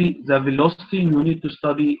study the velocity, no need to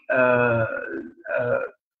study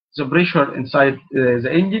the pressure inside the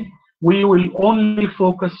engine. We will only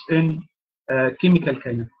focus in chemical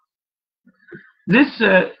kinetics. This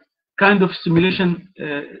kind of simulation,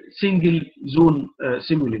 single zone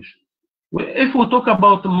simulation. If we talk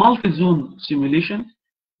about multi-zone simulation,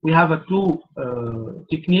 we have two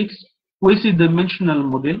techniques. We see dimensional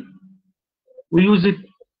model. We use it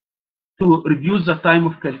to reduce the time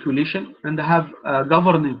of calculation and have a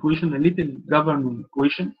governing equation, a little governing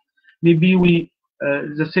equation. Maybe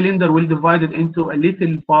the cylinder will divide it into a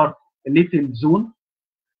little part, a little zone,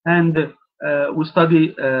 and we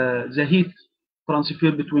study the heat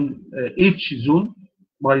transfer between each zone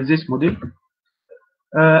by this model.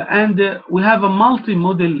 And we have a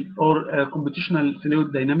multi-model or computational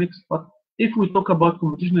fluid dynamics. But if we talk about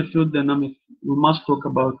computational fluid dynamics, we must talk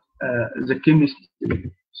about the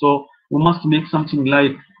chemistry. So we must make something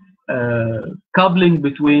like coupling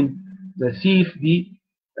between the CFD,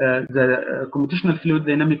 the computational fluid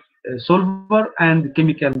dynamic solver, and the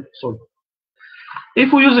chemical solver.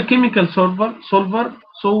 If we use a chemical solver,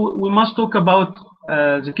 so we must talk about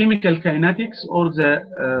the chemical kinetics or the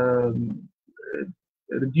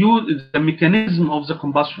reduce the mechanism of the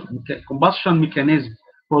combustion mechanism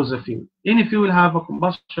for the fuel. Any fuel have a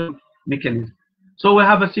combustion mechanism. So we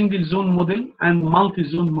have a single zone model and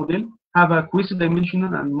multi-zone model, have a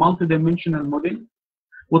quasi-dimensional and multi-dimensional model.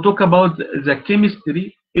 We talk about the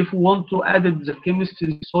chemistry. If we want to add the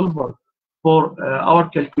chemistry solver for our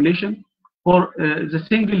calculation, for the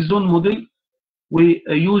single zone model, we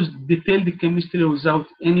use detailed chemistry without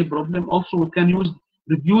any problem. Also, we can use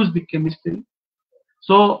reduced chemistry.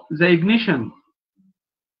 So the ignition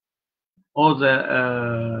or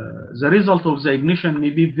the result of the ignition may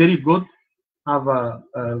be very good, have a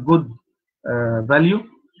good value.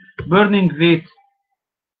 Burning rate,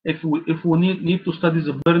 if we need to study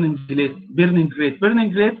the burning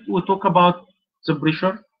rate, we talk about the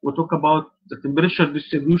pressure, we talk about the temperature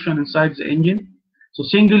distribution inside the engine. So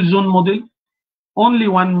single zone model, only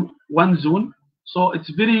one zone. So it's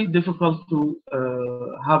very difficult to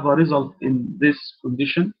have a result in this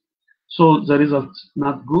condition. So the result's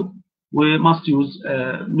not good. We must use,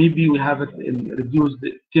 maybe we have it in reduced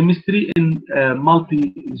chemistry in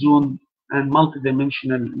multi-zone and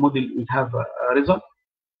multi-dimensional model, we have a result.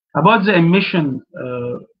 About the emission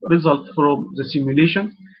result from the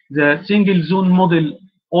simulation, the single zone model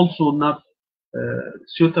also not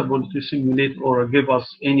suitable to simulate or give us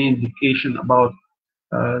any indication about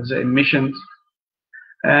the emissions.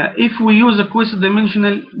 If we use a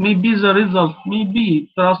quasi-dimensional, maybe the result may be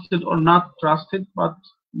trusted or not trusted, but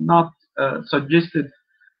not suggested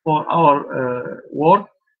for our work.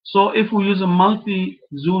 So if we use a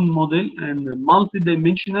multi-zone model and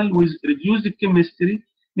multi-dimensional with reduced chemistry,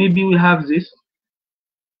 maybe we have this.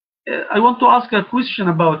 I want to ask a question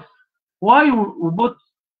about why we put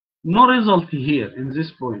no result here in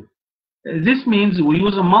this point. This means we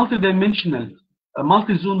use a multi-dimensional, a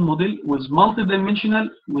multi-zone model with multi-dimensional,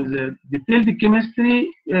 with a detailed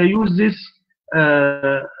chemistry, use this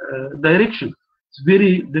direction. It's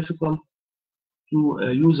very difficult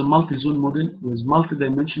to use a multi-zone model with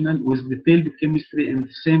multi-dimensional, with detailed chemistry at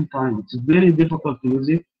the same time. It's very difficult to use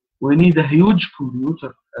it. We need a huge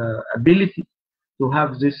computer ability to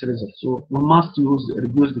have this result. So we must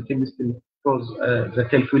reduce the chemistry because the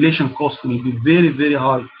calculation cost will be very, very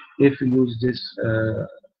high if we use this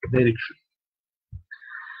direction.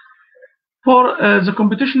 For the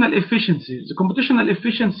computational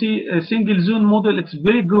efficiency, single zone model, it's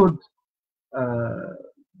very good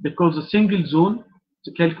because the single zone,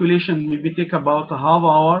 the calculation maybe take about a half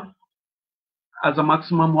hour, as a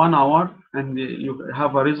maximum 1 hour, and you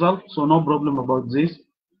have a result, so no problem about this.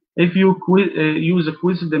 If you use a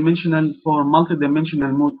quasi-dimensional for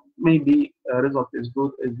multi-dimensional mode, maybe a result is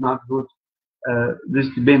good, is not good. This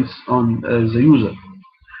depends on the user.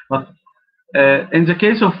 But in the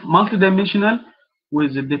case of multi-dimensional,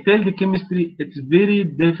 with the detailed chemistry, it's very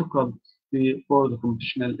difficult for the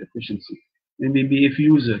computational efficiency. And maybe if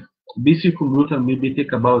you use a PC computer, maybe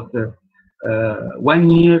take about 1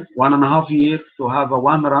 year, 1.5 years to have a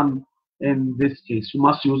one run. In this case, you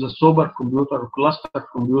must use a supercomputer or cluster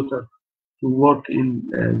computer to work in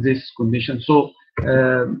this condition. So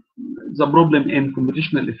the problem in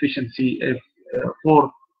computational efficiency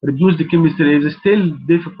for reduced chemistry is still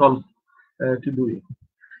difficult to do it.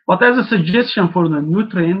 But as a suggestion for the new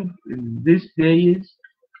trend in these days,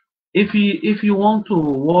 if you want to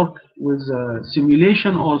work with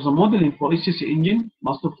simulation or the modeling for HCC engine,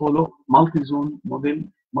 must follow multi-zone model,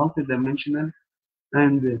 multi-dimensional,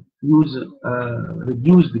 and use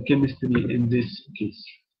reduce the chemistry in this case.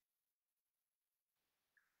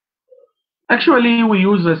 Actually, we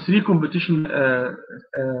use a computational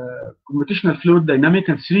fluid dynamics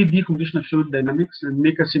and 3D computational fluid dynamics and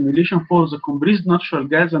make a simulation for the compressed natural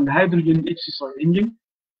gas and hydrogen HCCI engine.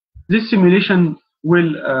 This simulation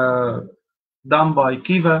will done by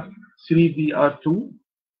Kiva 3VR2.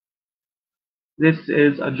 This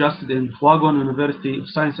is adjusted in Huaguan University of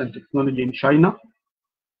Science and Technology in China.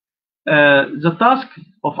 The task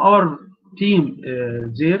of our team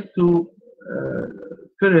there to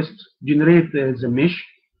first generate the mesh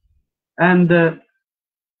and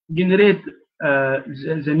generate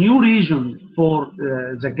the new region for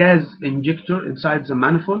the gas injector inside the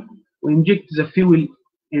manifold. We inject the fuel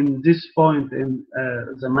in this point in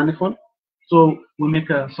the manifold. So we make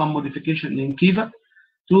some modification in Kiva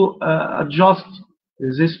to adjust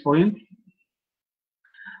this point.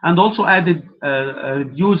 and also added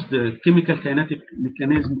reduced the chemical kinetic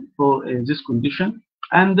mechanism for this condition,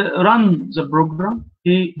 and run the program.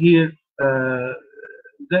 Here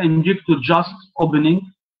the injector just opening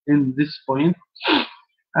in this point,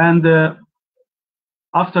 and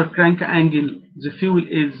after crank angle, the fuel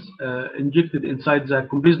is injected inside the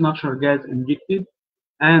compressed natural gas injected,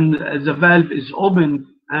 and the valve is opened,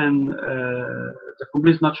 and the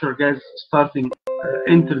compressed natural gas starting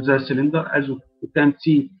enter the cylinder. As you can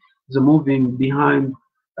see, the moving behind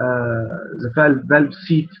the valve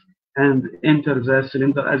seat and enter the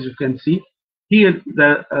cylinder. As you can see here,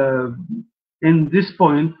 in this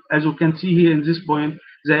point, as you can see here in this point,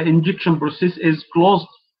 the injection process is closed.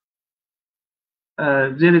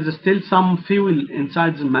 There is still some fuel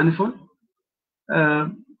inside the manifold,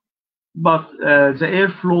 but the air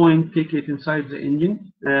flowing take it inside the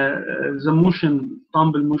engine. The motion,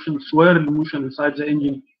 tumble motion, swirl motion inside the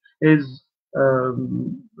engine is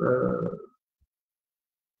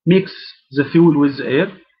mix the fuel with the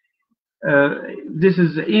air. This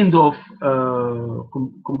is the end of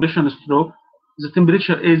combustion stroke. The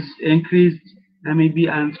temperature is increased, maybe,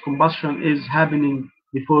 and combustion is happening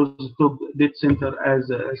before the top dead center as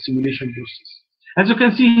a simulation process. As you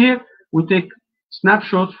can see here, we take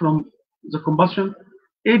snapshot from the combustion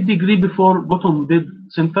 8 degrees before bottom dead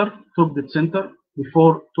center, top dead center,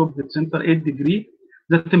 before top dead center 8 degrees.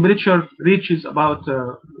 The temperature reaches about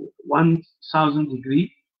 1000 degrees.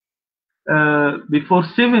 Before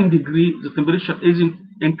 7 degrees, the temperature is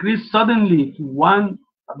increased suddenly to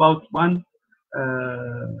about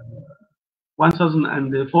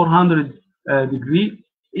 1400 degree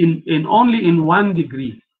in only in 1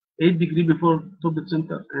 degree. 8 degrees before top dead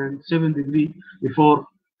center and 7 degrees before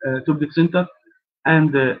top dead center,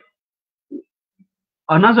 and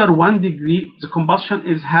another 1 degree. The combustion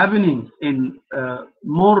is happening in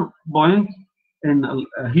more points, in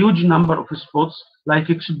a huge number of spots, like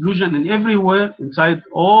explosion in everywhere inside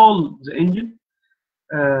all the engine,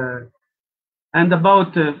 and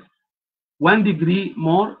about 1 degree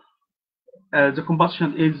more, the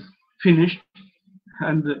combustion is finished,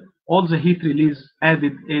 and all the heat release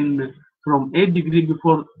added in from 8 degrees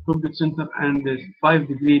before top dead center and 5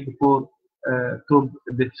 degrees before top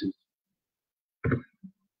dead center.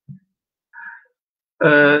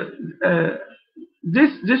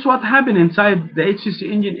 This what happened inside the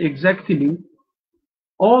HCC engine exactly.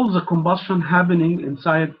 All the combustion happening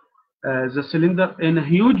inside the cylinder in a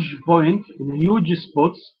huge point, in huge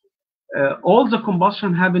spots. All the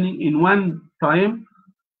combustion happening in one time.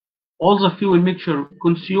 All the fuel mixture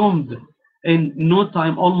consumed in no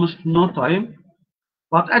time, almost no time.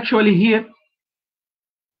 But actually here,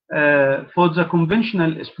 for the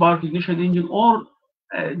conventional spark ignition engine, or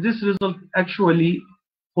this result actually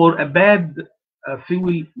for a bad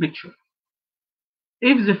fuel mixture.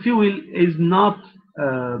 If the fuel is not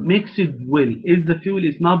mixed well, if the fuel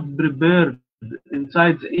is not prepared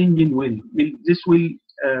inside the engine well, this will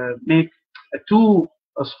make two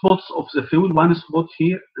spots of the fuel, one spot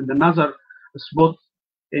here and another spot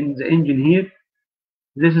in the engine here.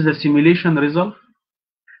 This is a simulation result.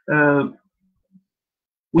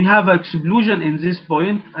 We have an explosion in this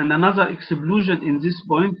point and another explosion in this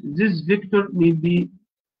point. This vector may be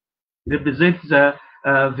represents the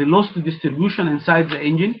velocity distribution inside the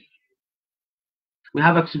engine. We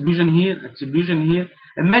have explosion here, explosion here.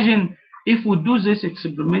 Imagine if we do this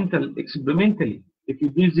experimentally, if we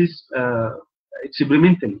do this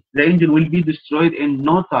experimentally, the engine will be destroyed in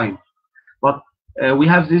no time. But we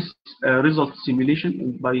have this result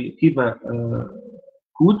simulation by Kiva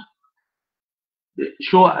code.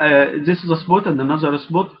 Show this is a spot and another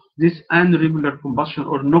spot. This irregular combustion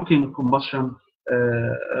or knocking combustion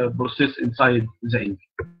process inside the engine.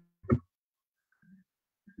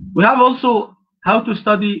 We have also how to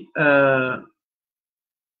study the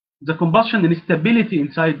combustion and stability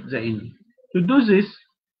inside the engine. To do this,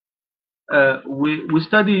 we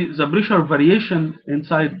study the pressure variation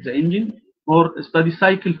inside the engine, or study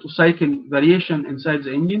cycle to cycle variation inside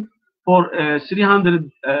the engine for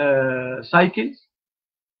 300 cycles,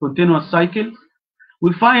 continuous cycles.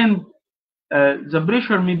 We find the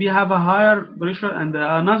pressure maybe have a higher pressure and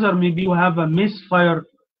another maybe you have a misfire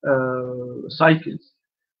cycles.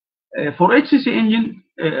 For HCC engine,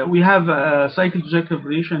 we have a cycle to cycle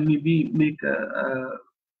variation maybe make a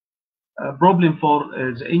problem for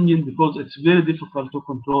the engine because it's very difficult to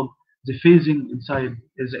control the phasing inside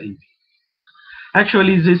the engine.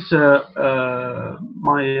 Actually, this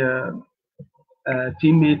my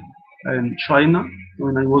teammate in China,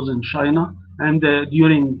 when I was in China, and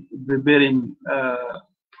during preparing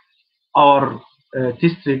our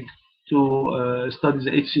test rig to study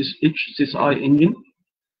the HCCI engine,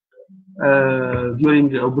 during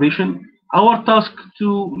the operation. Our task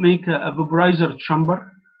to make a vaporizer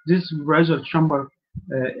chamber. This vaporizer chamber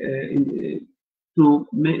to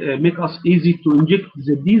make us easy to inject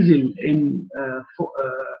the diesel in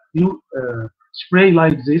new spray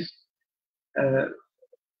like this.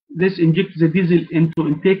 This injects the diesel into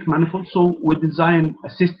intake manifold. So we design a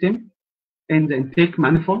system in the intake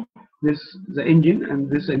manifold, this the engine and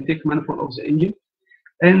this intake manifold of the engine.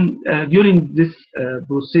 And during this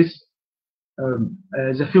process,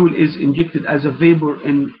 the fuel is injected as a vapor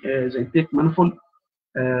in the intake manifold.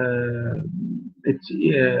 It's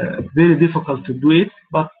very difficult to do it,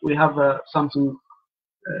 but we have something.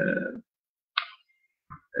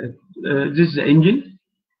 This is the engine.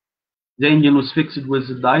 The engine was fixed with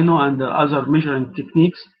the dyno and the other measuring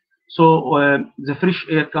techniques. So the fresh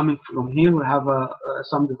air coming from here, we have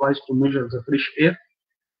some device to measure the fresh air.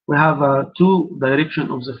 We have two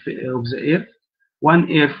directions of the air. One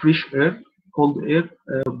air, fresh air, cold air,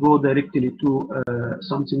 go directly to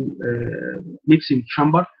something mixing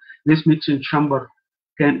chamber. This mixing chamber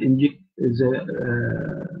can inject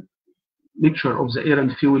the mixture of the air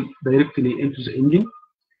and fuel directly into the engine.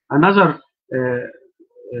 Another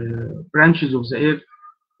branches of the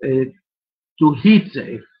air to heat the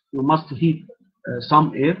air. You must heat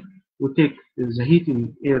some air. We take the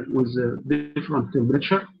heating air with a different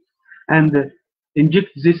temperature and inject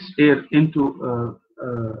this air into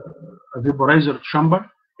a vaporizer chamber.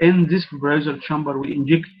 In this vaporizer chamber, we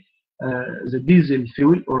inject the diesel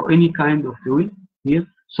fuel or any kind of fuel here.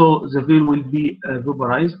 So the fuel will be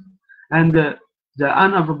vaporized, and the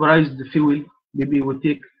unvaporized fuel maybe we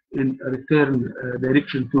take in a return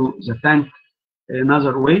direction to the tank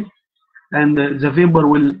another way, and the vapor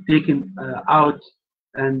will taken out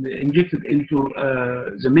and injected into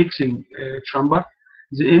the mixing chamber.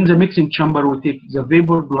 In the mixing chamber, we take the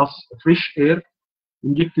vapor plus fresh air,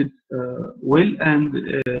 injected well and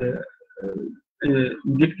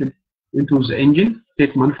injected into the engine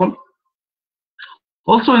take manifold.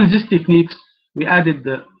 Also, in this techniques, we added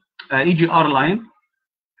the EGR line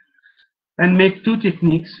and make two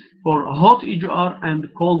techniques for hot EGR and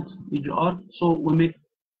cold EGR. So we make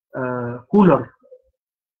cooler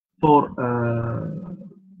for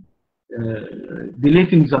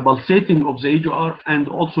deleting the pulsating of the EGR and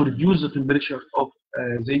also reduce the temperature of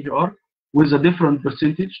the EGR with a different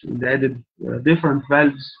percentage. We added different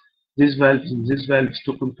valves, these valves and these valves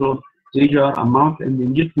to control the EGR amount, and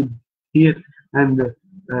injected here and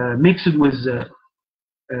mixed with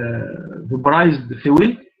vaporized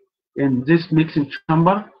fuel in this mixing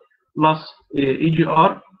chamber plus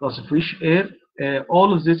EGR plus fresh air.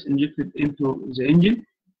 All of this injected into the engine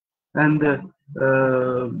and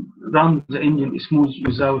run the engine smooth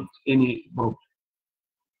without any problem.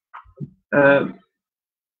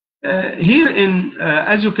 Here in,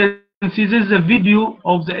 as you can see, this is a video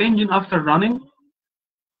of the engine after running.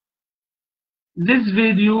 This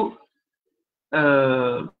video,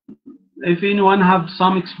 if anyone have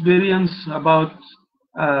some experience about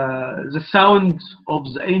the sound of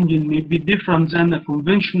the engine may be different than a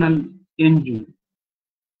conventional engine.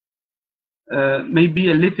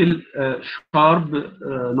 Maybe a little sharp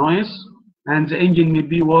noise, and the engine may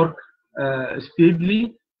be work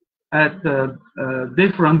stably at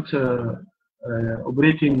different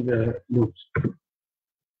operating loads.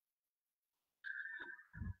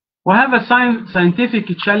 We have a scientific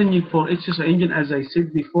challenge for HCCI engine, as I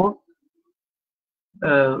said before.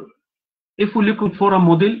 If we're looking for a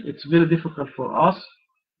model, it's very difficult for us.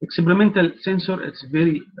 Experimental sensor, it's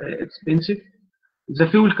very expensive. The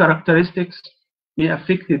fuel characteristics may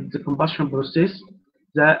affect the combustion process.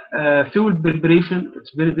 The fuel preparation,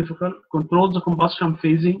 it's very difficult. Control the combustion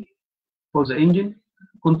phasing for the engine.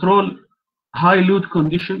 Control high load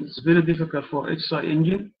conditions, it's very difficult for HCCI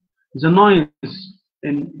engine. The noise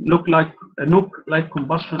in look like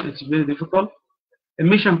combustion, it's very difficult.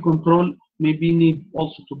 Emission control maybe need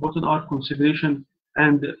also to put in our consideration,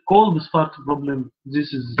 and cold start problem.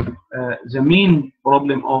 This is the main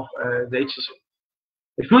problem of the HCCI.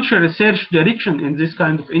 The future research direction in this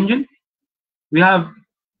kind of engine, we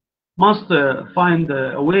must find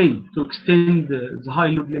a way to extend the high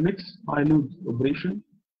load limits, high load operation,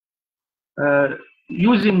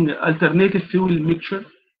 using alternative fuel mixture.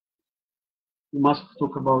 We must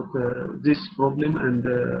talk about this problem, and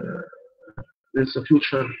this a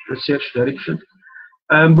future research direction.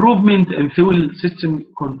 Improvement in fuel system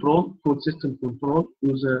control,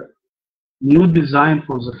 use a new design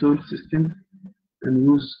for the fuel system and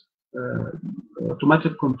use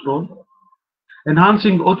automatic control.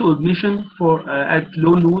 Enhancing auto ignition for at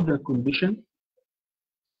low load condition,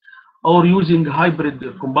 or using hybrid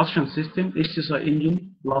combustion system, HCCI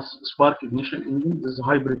engine plus spark ignition engine. This is a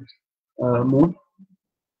hybrid mode.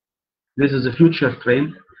 This is a future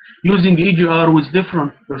trend. Using EGR with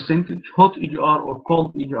different percentage, hot EGR or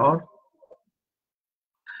cold EGR.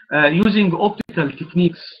 Using optical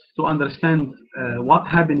techniques to understand what's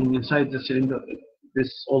happening inside the cylinder.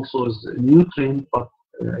 This also is a new trend, but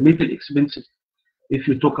a little expensive if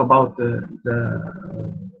you talk about the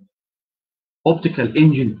optical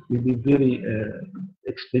engine, will be very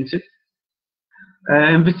expensive.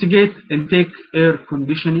 Investigate intake air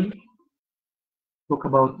conditioning. Talk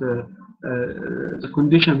about the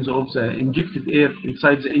conditions of the injected air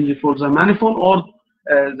inside the engine for the manifold or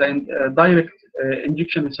the direct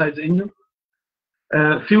injection inside the engine.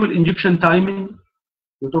 Fuel injection timing.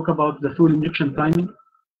 We talk about the fuel injection timing.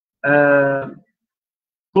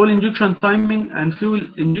 Fuel injection timing and fuel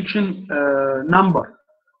injection number.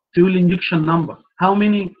 Fuel injection number. How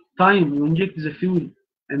many times you inject the fuel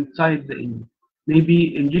inside the engine?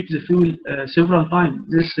 Maybe inject the fuel several times.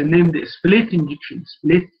 This is named split injection.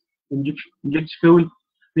 Split injection. Inject fuel.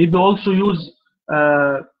 Maybe also use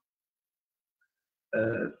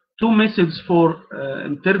two methods for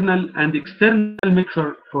internal and external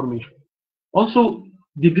mixture formation. Also,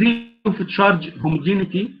 degree of charge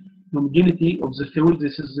homogeneity of the fuel.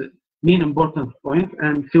 This is the main important point,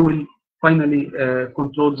 and fuel finally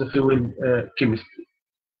controls the fuel chemistry.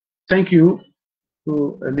 Thank you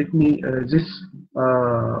to let me this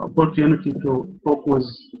opportunity to talk with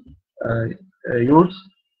yours,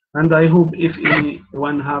 and I hope if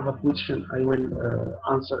anyone have a question, I will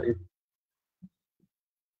answer it.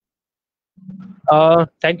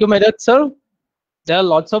 Thank you, Medat sir. There are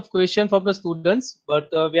lots of questions from the students, but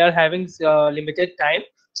we are having limited time.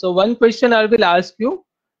 So one question I will ask you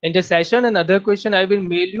in the session, and other question I will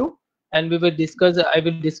mail you, and we will discuss. I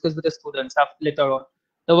will discuss with the students later on.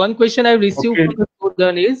 The one question I received from the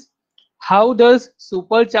student is, how does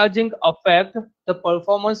supercharging affect the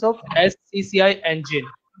performance of HCCI engine?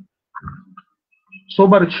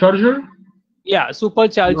 Supercharger? Yeah,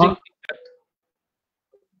 supercharging.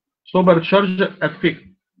 Supercharger effect.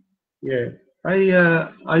 Yeah,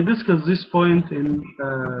 I discussed this point in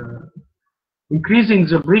increasing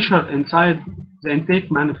the pressure inside the intake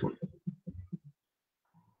manifold.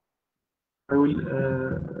 I will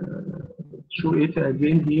show it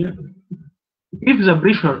again here. If the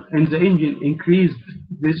pressure in the engine increased,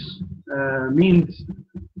 this means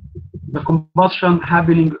the combustion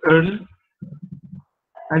happening early,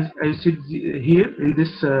 as I said here in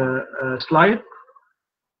this slide.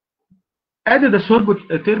 Added a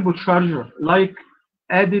turbocharger, like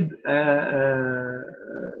added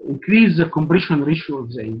increase the compression ratio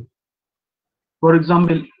of the engine. For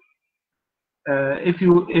example, if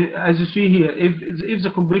you, as you see here, if the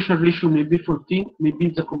compression ratio may be 14, maybe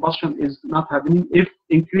the combustion is not happening. If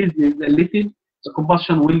increased is a little, the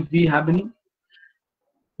combustion will be happening.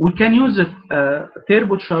 We can use a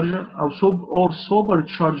turbocharger or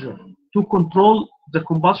supercharger to control the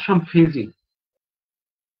combustion phasing.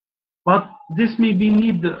 But this may be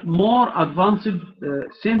need more advanced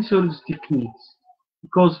sensors techniques,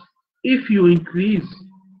 because if you increase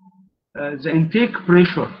the intake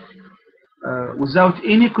pressure without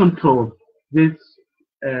any control, this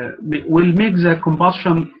will make the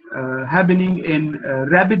combustion happening in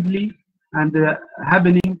rapidly and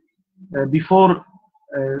happening before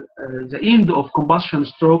the end of combustion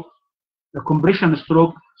stroke, the compression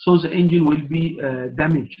stroke, so the engine will be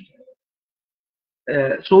damaged.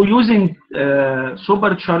 So using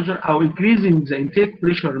supercharger or increasing the intake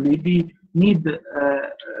pressure maybe need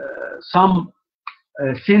some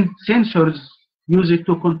sensors used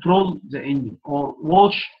to control the engine or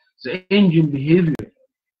watch the engine behavior.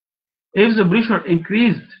 If the pressure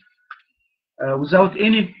increased without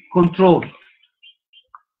any control,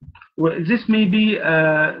 this may be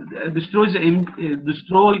destroy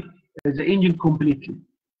the engine completely.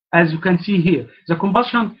 As you can see here, the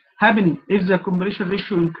combustion happening, if the compression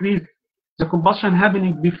ratio increased, the combustion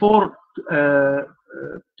happening before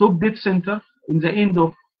top dead center in the end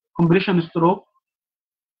of compression stroke.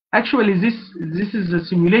 Actually, this is the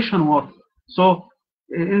simulation work. So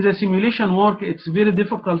in the simulation work, it's very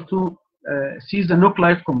difficult to see the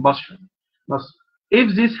nuclide combustion. But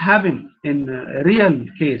if this happen in a real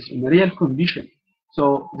case, in a real condition,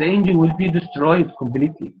 so the engine will be destroyed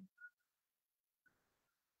completely.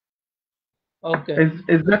 Okay.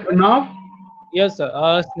 Is that enough? Yes,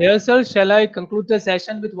 sir. Yes, sir. Shall I conclude the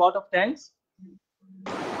session with vote of thanks?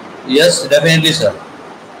 Yes, definitely, sir.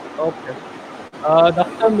 Okay.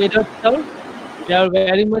 Dr. Medat sir, we are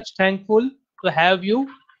very much thankful to have you.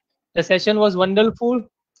 The session was wonderful,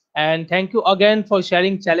 and thank you again for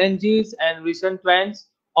sharing challenges and recent trends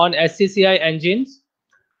on HCCI engines.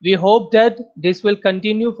 We hope that this will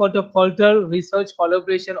continue for the further research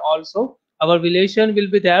collaboration also. Our relation will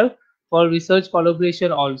be there for research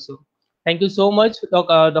collaboration also. Thank you so much,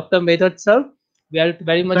 Dr. Medhat sir. We are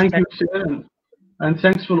very much Thank you, thankful. sir, and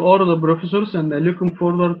thanks for all the professors. And looking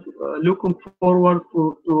forward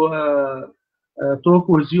to talk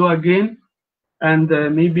with you again. And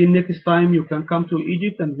maybe next time you can come to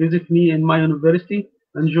Egypt and visit me in my university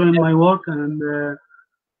and join my work. And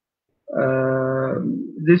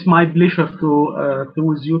this is my pleasure to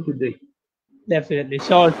with you today. Definitely.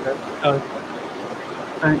 Sure, sir. Sure,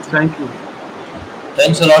 sir. Thank you.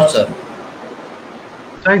 Thanks a lot, sir.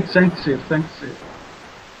 Thanks, sir. Thanks, sir.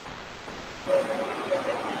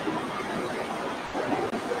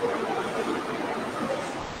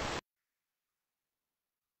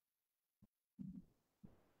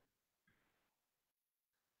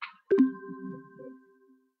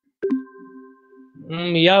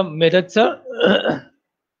 Yeah, Medhat sir.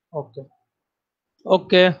 Okay.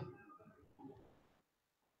 Okay.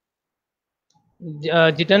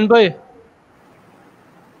 Jitan bhai.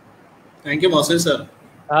 Thank you, Mohsin sir.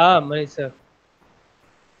 Manish sir.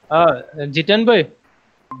 जितन भाई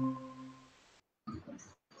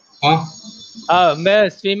हाँ मैं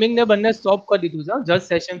streaming ने बनने stop कर दी थी just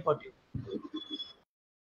session 40